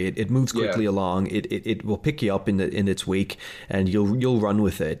story. It moves quickly along. It will pick you up in its wake, and you'll run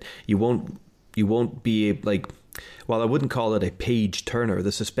with it. You won't be While I wouldn't call it a page turner,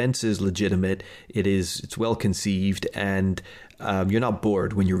 the suspense is legitimate. It's well conceived, and you're not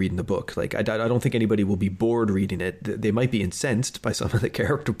bored when you're reading the book. Like I don't think anybody will be bored reading it. They might be incensed by some of the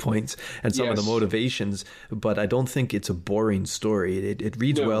character points and some of the motivations, but I don't think it's a boring story. It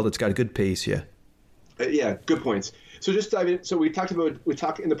reads well. It's got a good pace. Yeah. Yeah, good points. So just dive in. So we talked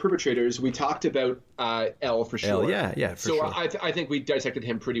in the perpetrators. We talked about L for sure. L, yeah, for sure. So I think we dissected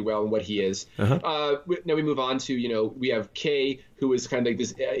him pretty well and what he is. Now we move on to we have K, who is kind of like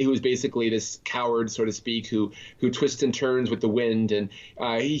this. Who is basically this coward, so to speak, who twists and turns with the wind, and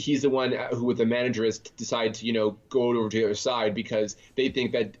he's the one who, with the manager, has decided to go over to the other side because they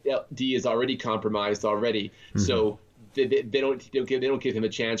think that D is already compromised already. Mm-hmm. So. They don't give him a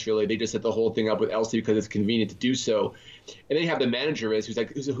chance really. They just set the whole thing up with Elsie because it's convenient to do so, and they have the manager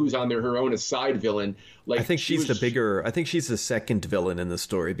who's on her own, a side villain. Like I think she's the second villain in the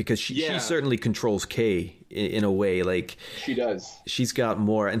story because she certainly controls Kay in a way. Like she does. She's got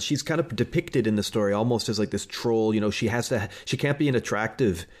more, and she's kind of depicted in the story almost as like this troll. She can't be an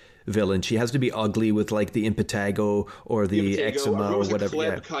attractive villain. She has to be ugly with like the impetigo or the eczema or whatever.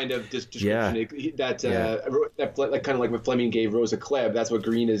 Klebb kind of description that like kind of like what Fleming gave Rosa Klebb. That's what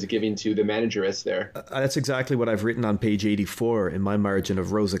Green is giving to the manageress there. That's exactly what I've written on page 84 in my margin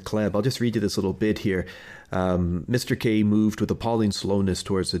of Rosa Klebb. I'll just read you this little bit here. Mr. K moved with appalling slowness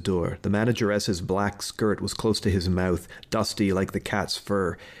towards the door. The manageress's black skirt was close to his mouth, dusty like the cat's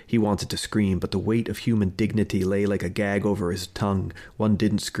fur. He wanted to scream, but the weight of human dignity lay like a gag over his tongue. One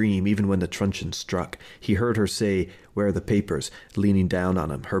didn't scream even when the truncheon struck. He heard her say, "Where are the papers?" leaning down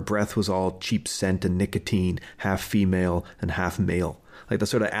on him. Her breath was all cheap scent and nicotine, half female and half male. Like the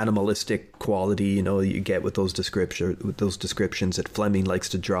sort of animalistic quality, you get with those descriptions that Fleming likes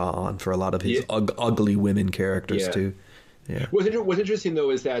to draw on for a lot of his ugly women characters too. Yeah. What's interesting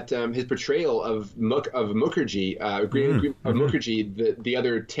though is that his portrayal of Mukherjee, Mukherjee, the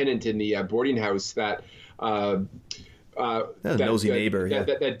other tenant in the boarding house that. Nosy neighbor.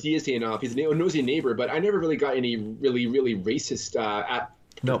 That D is saying off. He's a nosy neighbor, but I never really got any really, really racist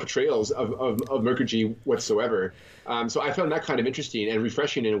portrayals of Mukherjee whatsoever. So I found that kind of interesting and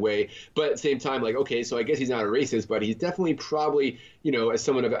refreshing in a way. But at the same time, like, okay, so I guess he's not a racist, but he's definitely probably, as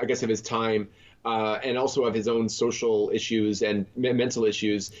someone of his time, and also of his own social issues and mental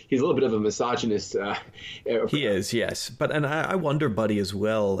issues, he's a little bit of a misogynist. He is, yes. And I wonder, Buddy, as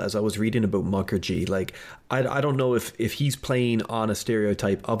well, as I was reading about Mukherjee, like, I don't know if he's playing on a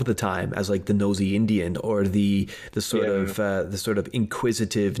stereotype of the time as like the nosy Indian or the sort of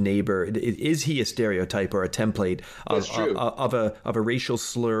inquisitive neighbor. Is he a stereotype or a template of a racial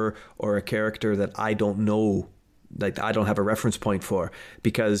slur or a character that I don't know? Like I don't have a reference point for,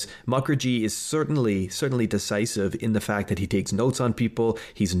 because Mukherjee is certainly decisive in the fact that he takes notes on people,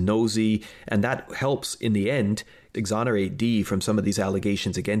 he's nosy, and that helps in the end exonerate D from some of these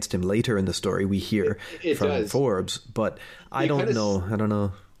allegations against him later in the story we hear from Forbes. But I don't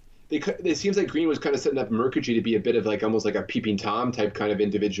know. It seems like Green was kind of setting up Mukherjee to be a bit of like almost like a peeping Tom type kind of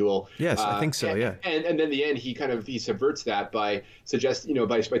individual. Yes, I think so. Yeah. And then in the end, he subverts that by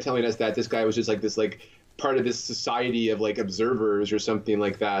by telling us that this guy was just like this like part of this society of like observers or something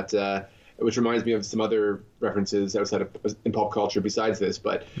like that, which reminds me of some other references outside of in pop culture besides this.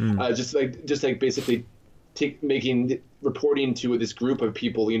 But just like basically reporting to this group of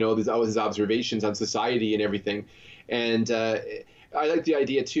people, there's always his observations on society and everything, and. I like the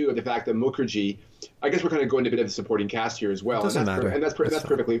idea too of the fact that Mukherjee. I guess we're kind of going to a bit of the supporting cast here as well, and that's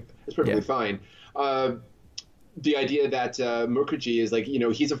perfectly fine. The idea that Mukherjee is like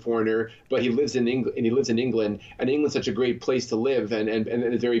he's a foreigner, but he lives in England, and England's such a great place to live, and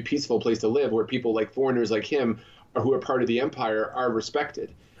a very peaceful place to live, where people like foreigners like him, who are part of the empire, are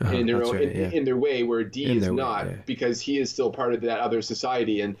respected in their own in their way, where D is not, because he is still part of that other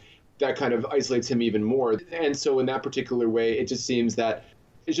society, and that kind of isolates him even more. And so in that particular way, it just seems that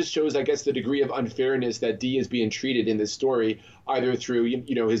it just shows, I guess, the degree of unfairness that D is being treated in this story, either through,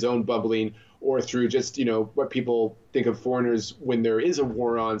 his own bubbling or through just, what people think of foreigners when there is a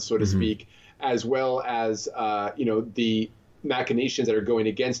war on, so to speak, as well as, the machinations that are going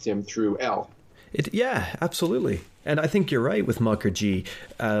against him through L. Yeah, absolutely. And I think you're right with Mukherjee.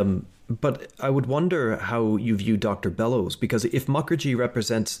 But I would wonder how you view Dr. Bellows, because if Mukherjee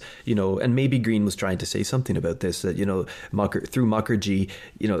represents, and maybe Green was trying to say something about this, that, through Mukherjee,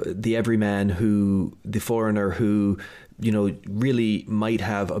 the everyman the foreigner who, really might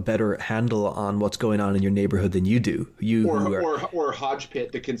have a better handle on what's going on in your neighborhood than you do. Or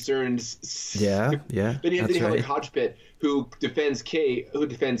Hodgepit, the concerned. Yeah. Then you have like Hodgepit, who defends K,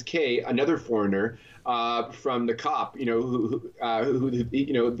 another foreigner, from the cop,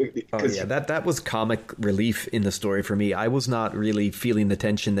 that was comic relief in the story for me. I was not really feeling the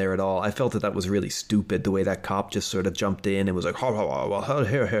tension there at all. I felt that was really stupid, the way that cop just sort of jumped in and was like, well,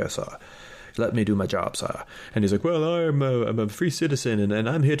 here, sir. Let me do my job, sir. And he's like, well, I'm a free citizen, and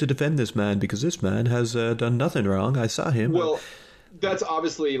I'm here to defend this man because this man has done nothing wrong. I saw him. Well, that's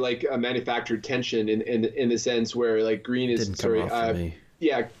obviously like a manufactured tension in the sense where like Green is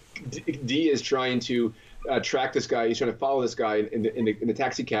D is trying to track this guy. He's trying to follow this guy in the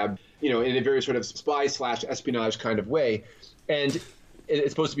taxi cab, in a very sort of spy / espionage kind of way, and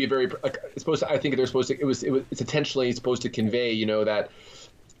it's supposed to be it's intentionally supposed to convey, that.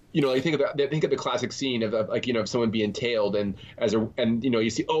 I think of the classic scene of of someone being tailed and you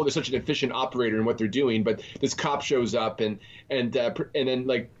see, oh, they're such an efficient operator in what they're doing, but this cop shows up and then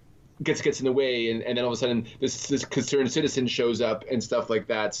like gets in the way and then all of a sudden this concerned citizen shows up and stuff like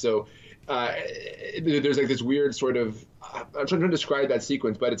that. So there's like this weird sort of, I'm trying to describe that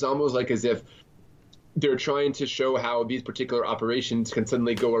sequence, but it's almost like as if they're trying to show how these particular operations can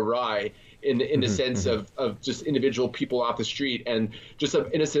suddenly go awry in the sense of just individual people off the street and just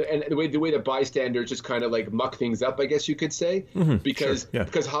innocent, and the way the bystanders just kind of like muck things up, I guess you could say, because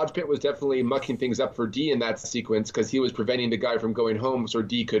Hodgepit was definitely mucking things up for D in that sequence because he was preventing the guy from going home so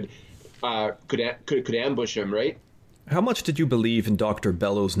D could ambush him, right? How much did you believe in Dr.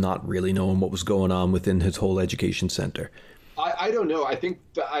 Bellows not really knowing what was going on within his whole education center? I don't know. I think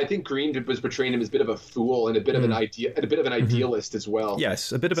Green was portraying him as a bit of a fool and a bit of an idealist as well.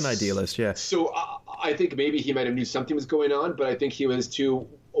 Yes, a bit of an idealist. Yeah. So I think maybe he might have knew something was going on, but I think he was too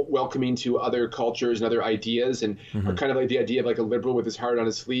welcoming to other cultures and other ideas, and kind of like the idea of like a liberal with his heart on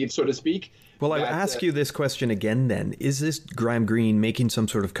his sleeve, so to speak. Well, I ask you this question again. Then, is this Graham Greene making some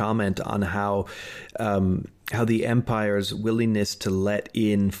sort of comment on how the Empire's willingness to let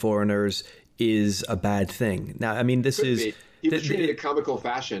in foreigners is a bad thing? Now, I mean, He was treated in a comical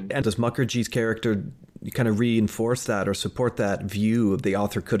fashion. And does Mukherjee's character kind of reinforce that or support that view the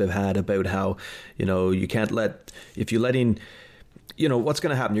author could have had about how, you can't if you let in, what's going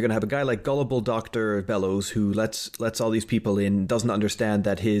to happen? You're going to have a guy like gullible Dr. Bellows who lets all these people in, doesn't understand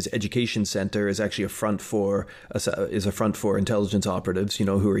that his education center is actually a front for intelligence operatives,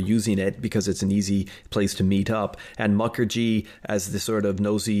 who are using it because it's an easy place to meet up. And Mukherjee, as the sort of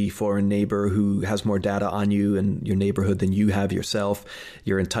nosy foreign neighbor who has more data on you and your neighborhood than you have yourself,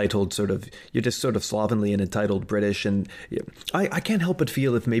 you're entitled you're just sort of slovenly and entitled British. And I can't help but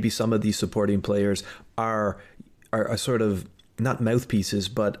feel if maybe some of these supporting players are sort of not mouthpieces,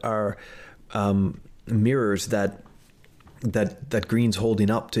 but are mirrors that Green's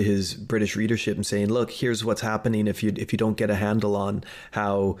holding up to his British readership and saying, look, here's what's happening if you don't get a handle on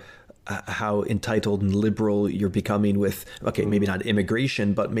how entitled and liberal you're becoming with, maybe not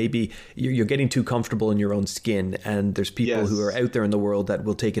immigration, but maybe you're getting too comfortable in your own skin, and there's people who are out there in the world that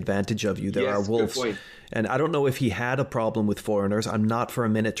will take advantage of you. There are wolves. Good point. And I don't know if he had a problem with foreigners. I'm not for a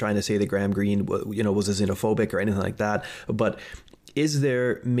minute trying to say that Graham Greene, was a xenophobic or anything like that. But is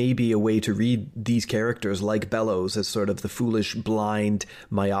there maybe a way to read these characters like Bellows as sort of the foolish, blind,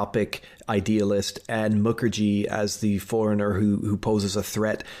 myopic idealist, and Mukherjee as the foreigner who poses a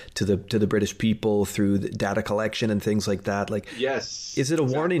threat to the British people through the data collection and things like that? Like, yes, is it a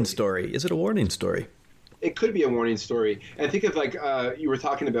warning story? Is it a warning story? It could be a warning story. And think of like you were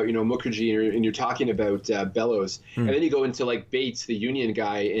talking about, Mukherjee, and you're talking about Bellows, and then you go into like Bates, the Union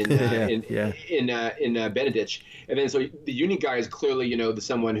guy in Benedich, and then so the Union guy is clearly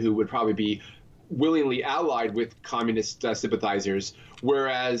someone who would probably be willingly allied with communist sympathizers,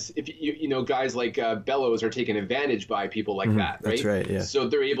 whereas if guys like Bellows are taken advantage by people like that, right? That's right. Yeah. So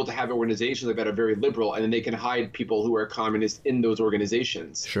they're able to have organizations like that are very liberal, and then they can hide people who are communist in those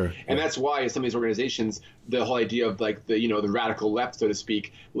organizations. Sure. And that's why some of these organizations, the whole idea of like the radical left, so to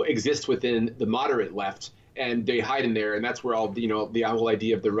speak, exists within the moderate left, and they hide in there, and that's where all the whole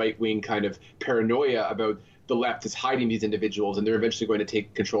idea of the right wing kind of paranoia about the left is hiding these individuals, and they're eventually going to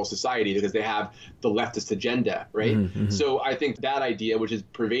take control of society because they have the leftist agenda, right? So I think that idea, which is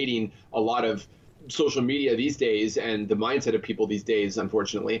pervading a lot of social media these days and the mindset of people these days,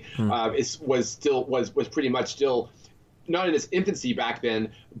 unfortunately, was pretty much still not in its infancy back then,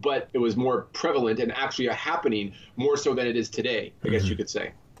 but it was more prevalent and actually happening more so than it is today, I guess you could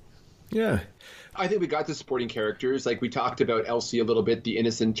say. Yeah. I think we got the supporting characters. Like we talked about Elsie a little bit, the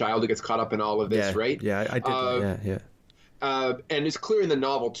innocent child who gets caught up in all of this, right? Yeah, I did. and it's clear in the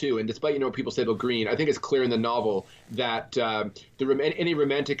novel too. And despite what people say about Green, I think it's clear in the novel that any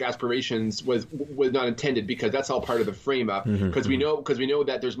romantic aspirations was not intended, because that's all part of the frame up. Because we know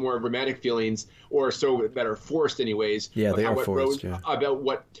that there's more romantic feelings, or so that are forced anyways. Yeah, they are forced. About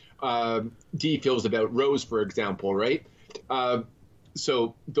what Dee feels about Rose, for example, right?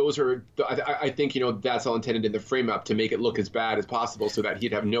 So those are, I think, that's all intended in the frame up to make it look as bad as possible, so that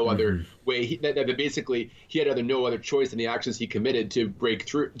he'd have no other way. That basically he had no other choice than the actions he committed to break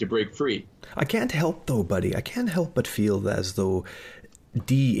free. I can't help though, buddy. I can't help but feel as though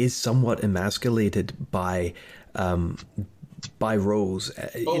Dee is somewhat emasculated by Rose.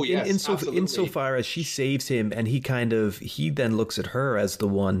 Oh, yes, insofar as she saves him, and he then looks at her as the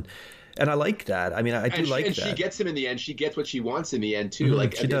one. And I like that. I mean, I do like that. And she gets him in the end. She gets what she wants in the end too.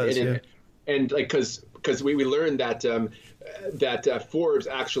 She does. And like, because we learned that Forbes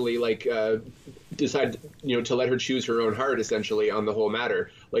actually decided to let her choose her own heart, essentially, on the whole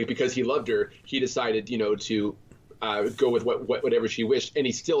matter. Like, because he loved her, he decided to go with whatever she wished, and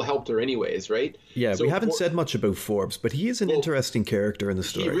he still helped her anyways, right? Yeah, so we haven't said much about Forbes, but he is an interesting character in the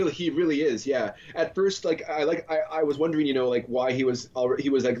story. He really is. Yeah. At first, I was wondering, why he was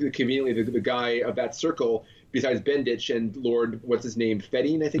conveniently the guy of that circle, besides Benditch and Lord, what's his name,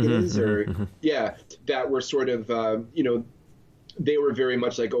 Fetting, I think it is, that were sort of they were very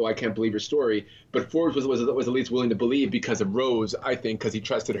much like, oh, I can't believe your story. But Forbes was at least willing to believe because of Rose, I think, because he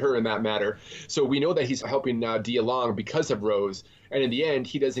trusted her in that matter. So we know that he's helping Dee along because of Rose. And in the end,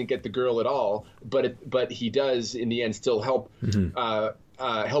 he doesn't get the girl at all, but he does in the end still help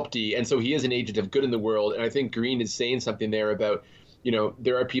help Dee. And so he is an agent of good in the world. And I think Green is saying something there about,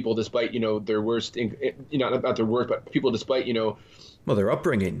 there are people despite their worst, not their worst, but people despite their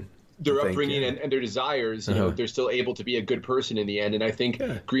upbringing. And their desires, they're still able to be a good person in the end. And I think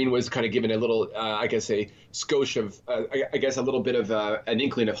Green was kind of given a little, a skosh of, a little bit of an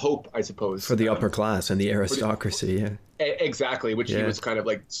inkling of hope, I suppose. For the upper class and the aristocracy, Exactly, which he was kind of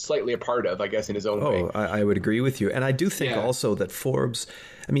slightly a part of, I guess, in his own way. I would agree with you. And I do think also that Forbes,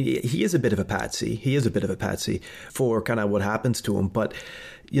 I mean, he is a bit of a patsy. For kind of what happens to him. But,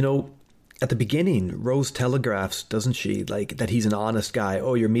 at the beginning, Rose telegraphs, doesn't she, that he's an honest guy.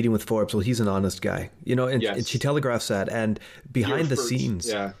 Oh, you're meeting with Forbes. Well, he's an honest guy. And she telegraphs that. And behind the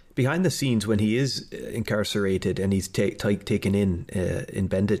scenes, when he is incarcerated and he's taken in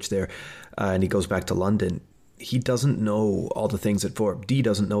Benditch there, and he goes back to London, he doesn't know all the things that Dee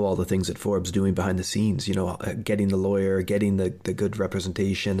doesn't know all the things that Forbes doing behind the scenes, getting the lawyer, getting the good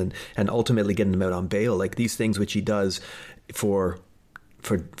representation, and ultimately getting him out on bail. Like, these things which he does for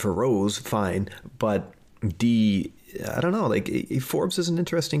Rose, fine, but Dee, I don't know. Forbes is an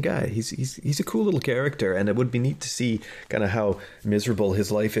interesting guy. He's a cool little character, and it would be neat to see kind of how miserable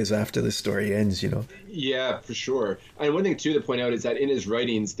his life is after this story ends. Yeah, for sure. And one thing too to point out is that in his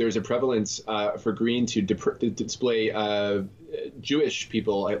writings, there's a prevalence for Green to display Jewish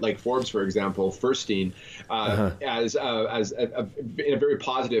people, like Forbes, for example, Furstein, as in a very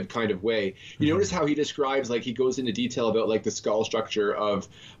positive kind of way. You notice how he describes, he goes into detail about the skull structure of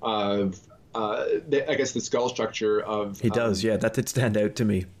the skull structure of... He does, that did stand out to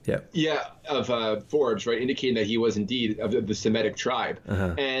me, of Forbes, right, indicating that he was indeed of the Semitic tribe.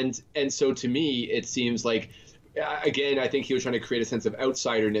 And so to me, it seems like, again, I think he was trying to create a sense of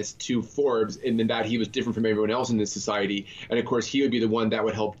outsiderness to Forbes, and then that he was different from everyone else in this society. And of course, he would be the one that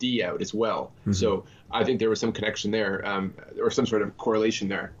would help Dee out as well. So I think there was some connection there, or some sort of correlation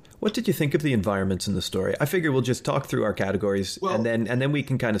there. What did you think of the environments in the story? I figure we'll just talk through our categories, and then we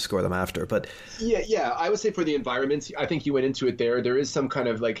can kind of score them after. But I would say for the environments, I think you went into it there. There is some kind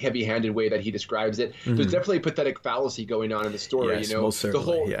of heavy-handed way that he describes it. There's definitely a pathetic fallacy going on in the story. Yes, most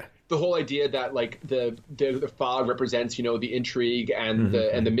certainly, the whole idea that the fog represents the intrigue and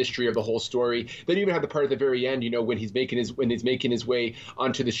the mystery of the whole story. Then you even have the part at the very end, when he's making his way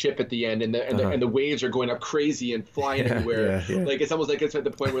onto the ship at the end, and the waves are going up crazy and flying everywhere. It's almost like it's at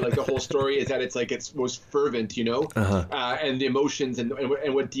the point where the whole story is at its most fervent, and the emotions and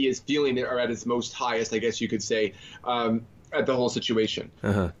what Dee is feeling are at its most highest, I guess you could say. At the whole situation.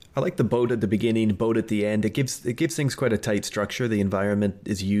 I like the boat at the beginning, boat at the end. It gives things quite a tight structure. The environment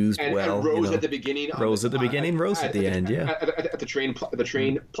is used well. And Rose at the beginning. Rose at the beginning, Rose at the end. At the train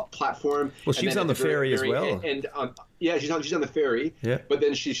platform. Well, she's on the ferry as well. And Yeah, she's on the ferry. Yeah. But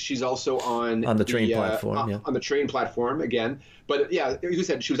then she's also on the train platform. Yeah. On the train platform again. But yeah, like you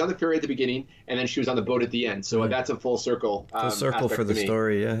said, she was on the ferry at the beginning, and then she was on the boat at the end. So that's a full circle. Full circle for the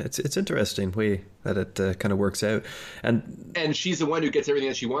story. Yeah, it's interesting way that it kind of works out. And she's the one who gets everything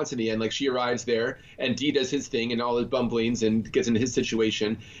that she wants in the end. Like she arrives there, and Dee does his thing and all his bumblings and gets into his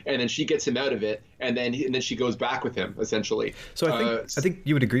situation, and then she gets him out of it, and then she goes back with him essentially. So I think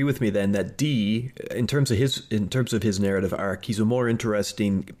you would agree with me then that Dee, in terms of his narrative arc, he's a more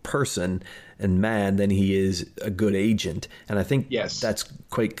interesting person and man than he is a good agent, and I think that's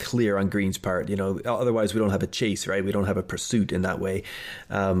quite clear on Green's part. You know, otherwise we don't have a chase, right? We don't have a pursuit in that way.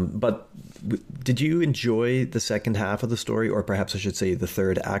 But did you enjoy the second half of the story, or perhaps I should say the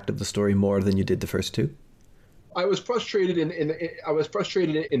third act of the story, more than you did the first two? I was frustrated in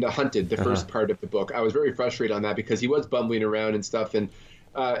the Hunted, the first part of the book. I was very frustrated on that because he was bumbling around and stuff, and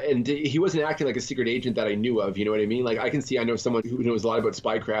he wasn't acting like a secret agent that I knew of. You know what I mean? Like I know someone who knows a lot about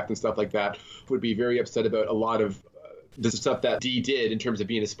spycraft and stuff like that would be very upset about a lot of the stuff that Dee did in terms of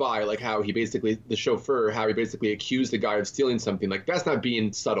being a spy, like how he basically accused the guy of stealing something. Like that's not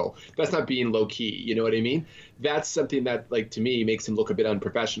being subtle. That's not being low key. You know what I mean? That's something that, like, to me makes him look a bit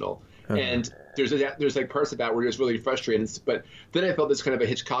unprofessional. And there's like parts of that where it was really frustrating. But then I felt this kind of a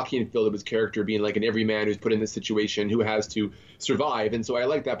Hitchcockian feel of his character being like an everyman who's put in this situation who has to survive. And so I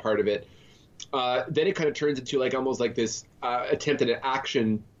like that part of it. Then it kind of turns into like almost like this attempt at an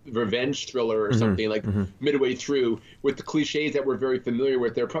action revenge thriller or something, like midway through, with the cliches that we're very familiar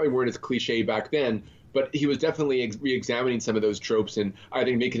with. They probably weren't as cliche back then, but he was definitely re-examining some of those tropes and I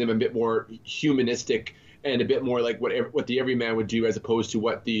think making them a bit more humanistic and a bit more like what the everyman would do, as opposed to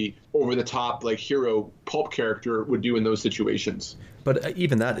what the over-the-top like hero pulp character would do in those situations. But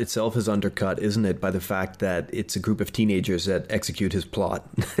even that itself is undercut, isn't it, by the fact that it's a group of teenagers that execute his plot.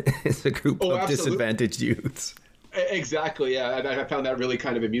 It's a group of disadvantaged youths. Exactly, yeah. I found that really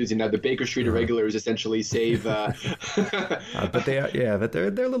kind of amusing. Now the Baker Street Irregulars essentially save. But they're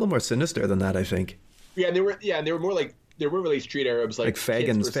a little more sinister than that, I think. Yeah, and they were more like they were really street Arabs, like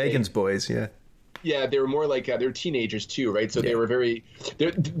Fagin's boys, yeah. Yeah, they were more like they're teenagers too, right? So they were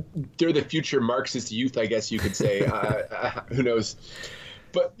they're the future Marxist youth, I guess you could say. Who knows?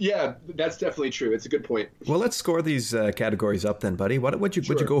 But yeah, that's definitely true. It's a good point. Well, let's score these categories up then, buddy. What'd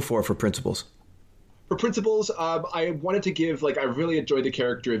you go for principles? For principles, I wanted to give, I really enjoyed the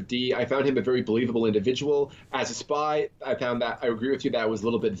character of Dee. I found him a very believable individual. As a spy, I found that, I agree with you, that was a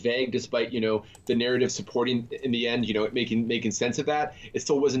little bit vague, despite, the narrative supporting in the end, making sense of that. It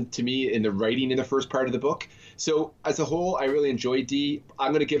still wasn't, to me, in the writing in the first part of the book. So as a whole, I really enjoyed Dee.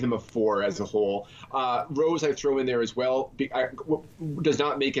 I'm going to give him a 4 as a whole. Rose I throw in there as well. Does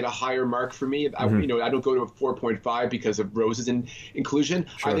not make it a higher mark for me. I don't go to a 4.5 because of Rose's inclusion.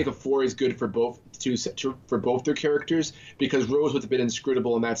 Sure. I think a 4 is good for both their characters, because Rose was a bit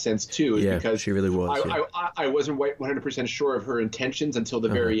inscrutable in that sense too. Yeah, because she really was. I wasn't 100% sure of her intentions until the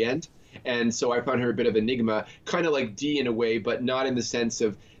very end, and so I found her a bit of an enigma, kind of like Dee in a way, but not in the sense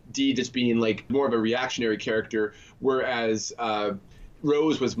of Dee just being like more of a reactionary character, whereas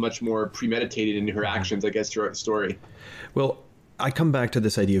Rose was much more premeditated in her actions, I guess, throughout the story. Well, I come back to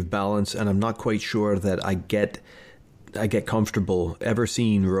this idea of balance, and I'm not quite sure that I get comfortable ever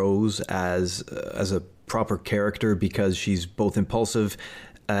seeing Rose as a proper character, because she's both impulsive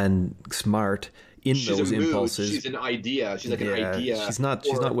and smart in those impulses. She's an idea. She's like an idea. She's not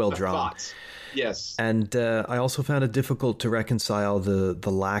well drawn. Thoughts. Yes. And I also found it difficult to reconcile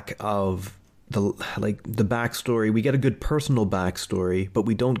the lack of the backstory. We get a good personal backstory, but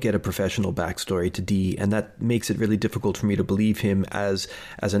we don't get a professional backstory to Dee, and that makes it really difficult for me to believe him as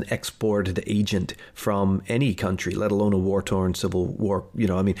an exported agent from any country, let alone a war-torn civil war.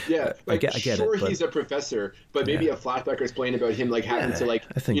 Yeah, I get sure, it. But he's a professor, but maybe a flashback explained about him having to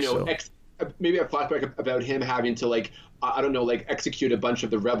I think so. Maybe a flashback about him having to execute a bunch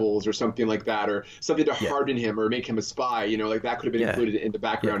of the rebels or something like that, or something to harden him or make him a spy. That could have been included in the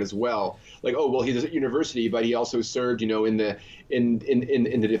background as well. He's at university, but he also served, in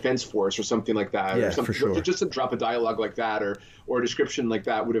the defense force or something like that. Yeah, or something, for sure. Just a drop of dialogue like that, or a description like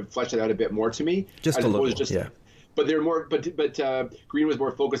that would have fleshed it out a bit more to me. Just a little, yeah. But they're more. But Green was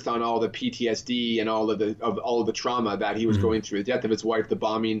more focused on all the PTSD and all of the trauma that he was going through. The death of his wife, the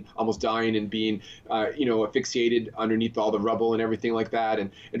bombing, almost dying, and being, asphyxiated underneath all the rubble and everything like that,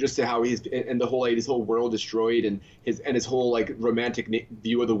 and just to how his whole world destroyed, and his whole romantic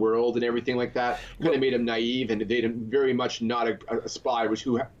view of the world and everything like that kind of made him naive, and made him very much not a spy,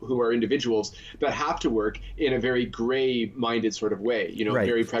 who are individuals that have to work in a very gray-minded sort of way, right.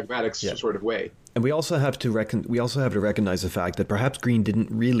 Very pragmatic sort of way. And we also have to recognize the fact that perhaps Green didn't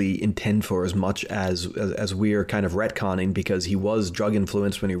really intend for as much as we're kind of retconning, because he was drug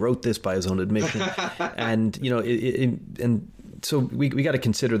influenced when he wrote this, by his own admission. And so we got to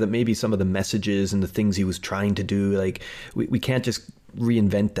consider that maybe some of the messages and the things he was trying to do, like we can't just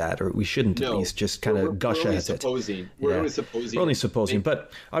reinvent that, or we shouldn't at least just kind of gush at it. We're only supposing. We're only supposing.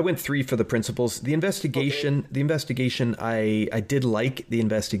 But I went 3 for the principles. The investigation, I did like the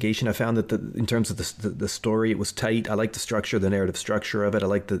investigation. I found that in terms of the story, it was tight. I liked the structure, the narrative structure of it. I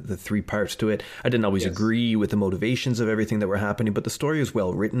liked the 3 parts to it. I didn't always agree with the motivations of everything that were happening, but the story was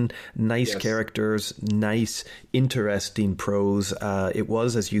well written, nice characters, nice, interesting prose. It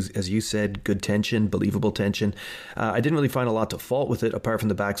was, as you said, good tension, believable tension. I didn't really find a lot to fault with it, apart from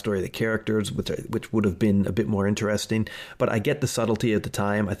the backstory of the characters, which would have been a bit more interesting. But I get the subtlety at the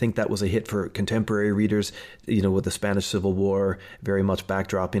time. I think that was a hit for contemporary readers, with the Spanish Civil War very much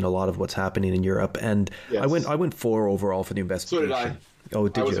backdropping a lot of what's happening in Europe. And I went 4 overall for the investigation. So did I. Oh,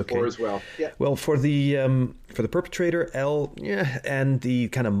 did I was you? Okay. 4 as well. Yeah. Well, for the perpetrator, L, and the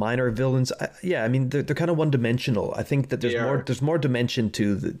kind of minor villains, I mean they're kind of one-dimensional. I think that there's more dimension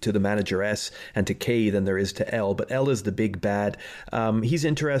to the manager S and to K than there is to L. But L is the big bad. He's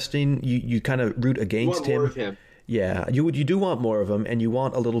interesting. You kind of root against him. More of him. Yeah, you do want more of him, and you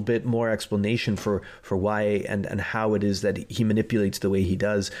want a little bit more explanation for why and how it is that he manipulates the way he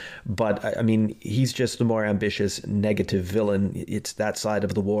does. But I mean, he's just the more ambitious, negative villain. It's that side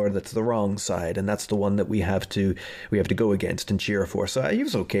of the war that's the wrong side, and that's the one that we have to go against and cheer for. So he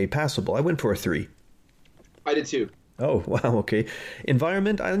was okay, passable. I went for a 3. I did too. Oh, wow, okay.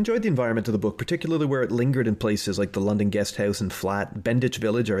 Environment, I enjoyed the environment of the book, particularly where it lingered in places like the London guest house and flat, Benditch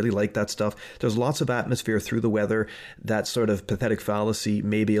Village. I really like that stuff. There's lots of atmosphere through the weather. That sort of pathetic fallacy,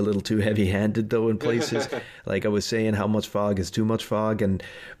 maybe a little too heavy-handed, though, in places. Like I was saying, how much fog is too much fog.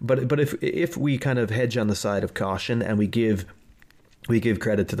 But if we kind of hedge on the side of caution and we give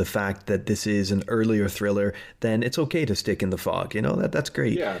credit to the fact that this is an earlier thriller, then it's okay to stick in the fog. That's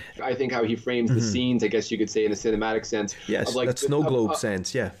great. Yeah, I think how he frames the scenes, I guess you could say in a cinematic sense. Yes, that snow globe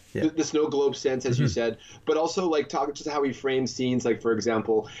sense. Yeah. The snow globe sense, as you said, but also like talk just how he frames scenes. Like for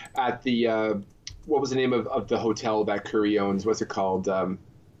example, at the what was the name of the hotel that Curry owns? What's it called?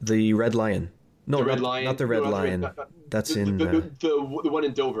 The Red Lion. No, the Red Lion. Not the Red Lion. That's the one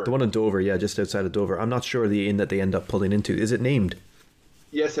in Dover. The one in Dover, yeah, just outside of Dover. I'm not sure the inn that they end up pulling into. Is it named?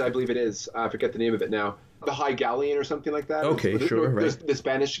 Yes, I believe it is. I forget the name of it now. The High Galleon or something like that. Okay, sure, right. The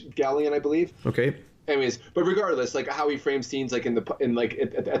Spanish Galleon, I believe. Okay. Anyways, but regardless, like how he frames scenes, like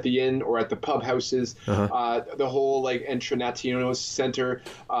at the inn or at the pub houses, the whole like Encarnaciones Center,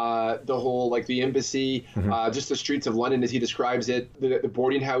 the whole like the embassy, just the streets of London as he describes it, the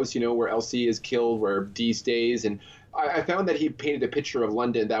boarding house, where Elsie is killed, where Dee stays, and I found that he painted a picture of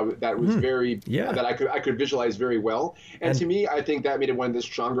London that was very that I could visualize very well, and to me, I think that made it one of the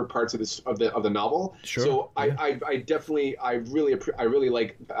stronger parts of the novel. Sure. So I really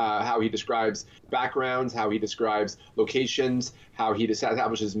like how he describes backgrounds, how he describes locations, how he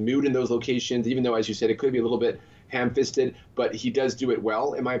establishes mood in those locations. Even though, as you said, it could be a little bit ham-fisted, but he does do it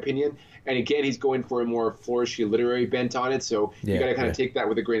well, in my opinion. And again, he's going for a more flourishy literary bent on it, so you got to kind of take that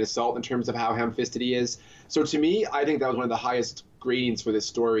with a grain of salt in terms of how ham-fisted he is. So to me, I think that was one of the highest gradings for this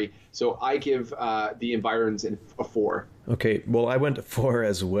story. So I give the Environs a 4. Okay, well, I went 4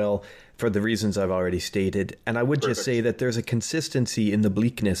 as well for the reasons I've already stated. And I would just say that there's a consistency in the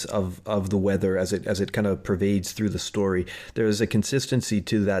bleakness of the weather as it kind of pervades through the story. There's a consistency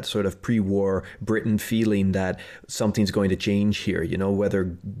to that sort of pre-war Britain feeling that something's going to change here.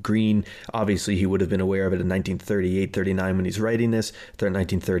 Whether Green, obviously he would have been aware of it in 1938, 39 when he's writing this,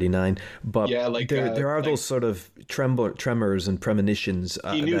 1939. But there are those sort of tremors and premonitions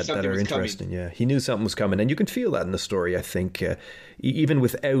that are interesting. Coming. Yeah, he knew something was coming. And you can feel that in the story, I think. Even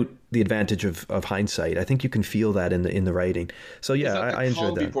without the advantage of hindsight, I think you can feel that in the writing. So yeah, I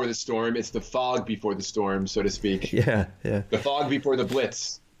enjoyed that. Before the storm, it's the fog before the storm, so to speak. Yeah. The fog before the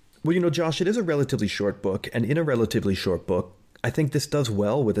blitz. Well, Josh, it is a relatively short book, and in a relatively short book, I think this does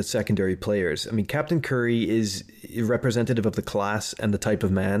well with its secondary players. I mean, Captain Curry is representative of the class and the type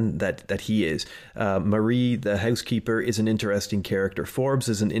of man that he is. Marie, the housekeeper, is an interesting character. Forbes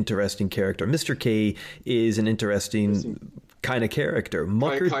is an interesting character. Mr. K is an interesting kind of character.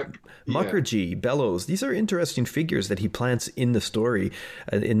 Mukherjee, Bellows, these are interesting figures that he plants in the story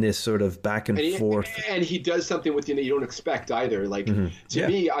in this sort of back and forth. And he does something with you don't expect either. Like to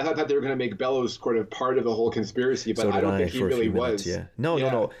me, I thought that they were going to make Bellows sort of part of the whole conspiracy, but I don't think he really was.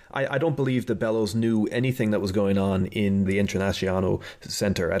 No. I don't believe that Bellows knew anything that was going on in the Encarnaciones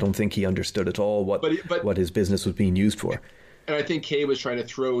Center. I don't think he understood at all what his business was being used for. And I think Kay was trying to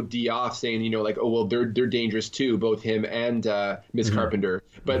throw Dee off, saying, like, oh, well, they're dangerous too, both him and Miss Carpenter.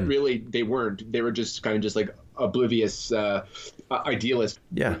 But really, they weren't. They were just kind of just like oblivious idealists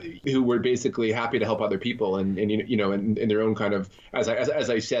who were basically happy to help other people and in their own kind of, as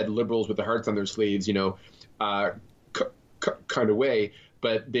I said, liberals with their hearts on their sleeves, kind of way.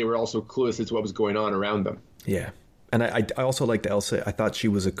 But they were also clueless as to what was going on around them. Yeah. And I also liked Elsa. I thought she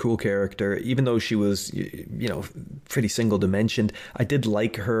was a cool character, even though she was, pretty single-dimensioned. I did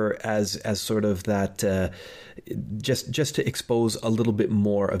like her as sort of that, just to expose a little bit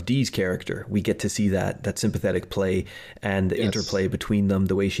more of Dee's character. We get to see that sympathetic play and the interplay between them,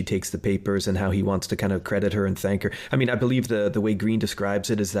 the way she takes the papers and how he wants to kind of credit her and thank her. I mean, I believe the way Green describes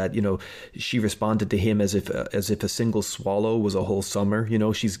it is that, she responded to him as if a single swallow was a whole summer.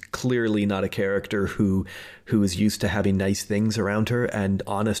 She's clearly not a character who is used to having nice things around her and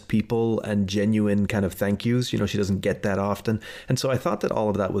honest people and genuine kind of thank yous. She doesn't get that often. And so I thought that all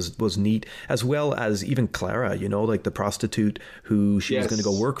of that was neat, as well as even Clara, like the prostitute who she was going to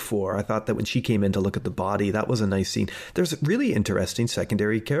go work for. I thought that when she came in to look at the body, that was a nice scene. There's really interesting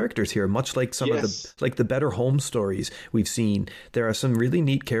secondary characters here, much like some of the Better Home stories we've seen. There are some really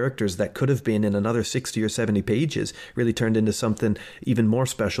neat characters that could have been in another 60 or 70 pages, really turned into something even more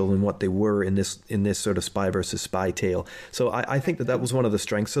special than what they were in this sort of spy versus spy tale. So I think that was one of the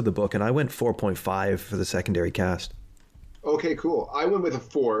strengths of the book, and I went 4.5 for the secondary cast. Okay, cool. I went with a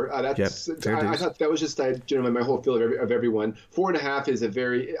 4. I thought that was just my whole feel of everyone. 4.5 is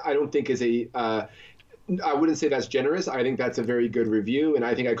I don't think is I wouldn't say that's generous. I think that's a very good review, and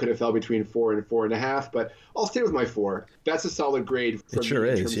I think I could have fell between 4 and 4.5, but I'll stay with my 4. That's a solid grade. It sure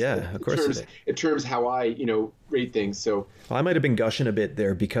is, yeah. Of course in terms how I, rate things. So I might have been gushing a bit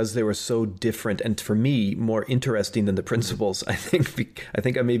there because they were so different, and for me, more interesting than the principals. I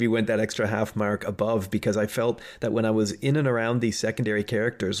think I maybe went that extra half mark above because I felt that when I was in and around these secondary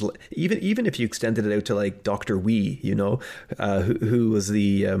characters, even if you extended it out to like Dr. Wee, who was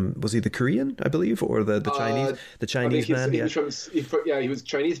was he the Korean, I believe, or the Chinese man? He was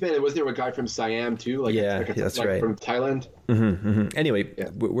Chinese man, and wasn't there a guy from Siam too? That's right, from Thailand. Anyway,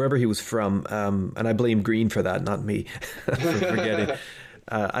 wherever he was from, and I blame Green for that, not me, for forgetting.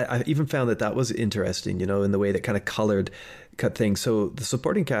 I even found that was interesting, in the way that kind of cut things. So the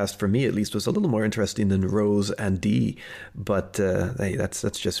supporting cast, for me at least, was a little more interesting than Rose and Dee, but hey, that's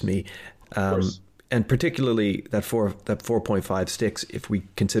just me. And particularly that 4.5 sticks if we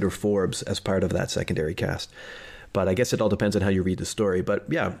consider Forbes as part of that secondary cast. But I guess it all depends on how you read the story. But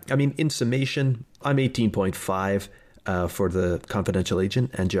yeah, I mean, in summation, I'm 18.5 for The Confidential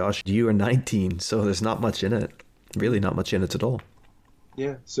Agent. And Josh, you are 19, so there's not much in it. Really not much in it at all.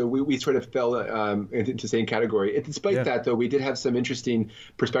 Yeah, so we sort of fell into the same category. Despite that, though, we did have some interesting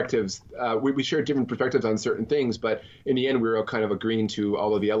perspectives. We shared different perspectives on certain things, but in the end, we were all kind of agreeing to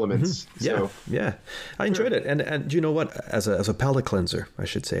all of the elements. Yeah, I enjoyed it. And you know what? As a palate cleanser, I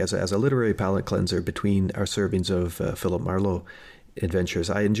should say, as a literary palate cleanser between our servings of Philip Marlowe adventures,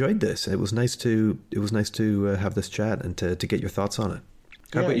 I enjoyed this. It was nice to have this chat and to get your thoughts on it.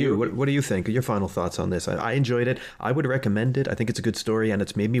 How about you? What do you think? Your final thoughts on this? I enjoyed it. I would recommend it. I think it's a good story, and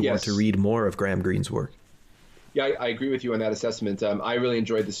it's made me want to read more of Graham Greene's work. Yeah, I agree with you on that assessment. I really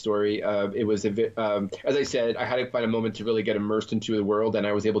enjoyed the story. It was as I said, I had to find a moment to really get immersed into the world, and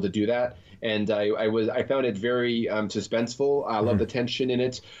I was able to do that. And I found it very suspenseful. I love the tension in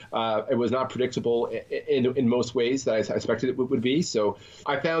it. It was not predictable in most ways that I expected it would be. So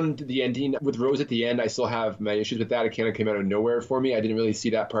I found the ending with Rose at the end. I still have my issues with that. It kind of came out of nowhere for me. I didn't really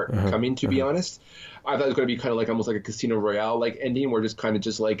see that part coming, to be honest. I thought it was going to be kind of like almost like a Casino Royale like ending, where just kind of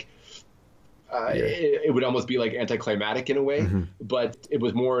just like. It would almost be like anticlimactic in a way, but it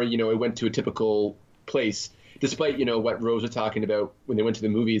was more, it went to a typical place, despite, what Rose was talking about when they went to the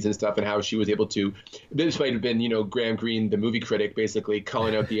movies and stuff and how she was able to, this might have been, Graham Greene, the movie critic, basically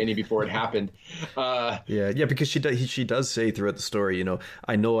calling out the ending before it happened. Because she does say throughout the story,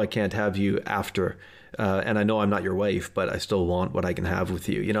 I know I can't have you after, and I know I'm not your wife, but I still want what I can have with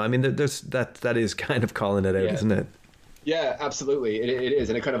you. I mean, there's that is kind of calling it out, isn't it? Yeah, absolutely. It is.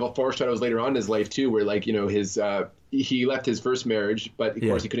 And it kind of foreshadows later on in his life, too, where, like, he left his first marriage, but of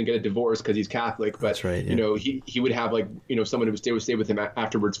course he couldn't get a divorce because he's Catholic. But, that's right, he would have, like, someone who would stay with him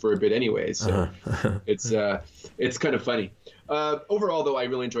afterwards for a bit anyway. So it's kind of funny. Overall, though, I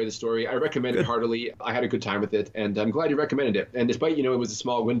really enjoyed the story. I recommend it heartily. I had a good time with it, and I'm glad you recommended it. And despite, it was a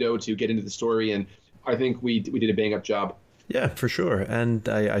small window to get into the story, and I think we did a bang-up job. Yeah, for sure. And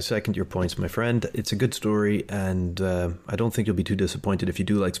I second your points, my friend. It's a good story, and I don't think you'll be too disappointed if you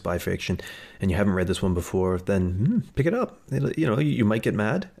do like spy fiction and you haven't read this one before. Then pick it up. You might get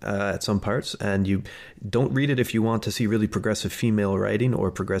mad at some parts, and you don't read it if you want to see really progressive female writing or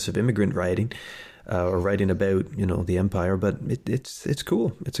progressive immigrant writing. Or writing about, the empire, but it's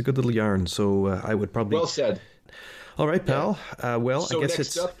cool. It's a good little yarn. So I would probably... Well said. All right, pal. So I guess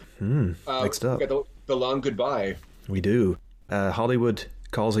next up, next up. We got the long goodbye. We do. Hollywood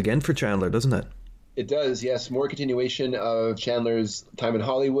calls again for Chandler, doesn't it? It does, yes. More continuation of Chandler's time in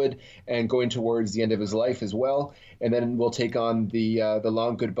Hollywood and going towards the end of his life as well. And then we'll take on the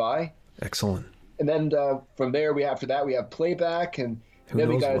long goodbye. Excellent. And then from there, after that, we have playback, and then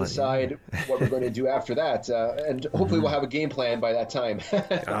we got to decide what we're going to do after that. And hopefully we'll have a game plan by that time.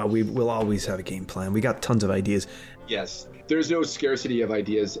 We will always have a game plan. We got tons of ideas. Yes. There's no scarcity of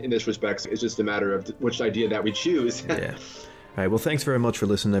ideas in this respect. It's just a matter of which idea that we choose. Yeah. All right. Well, thanks very much for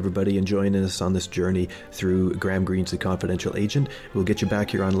listening, everybody, and joining us on this journey through Graham Greene's The Confidential Agent. We'll get you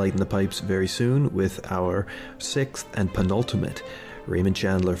back here on Light in the Pipes very soon with our 6th and penultimate Raymond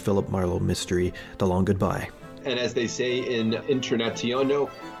Chandler, Philip Marlowe mystery, The Long Goodbye. And as they say in Internationo,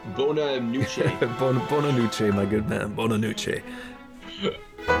 bona nuce. Bona nuce, my good man. Bona nuce.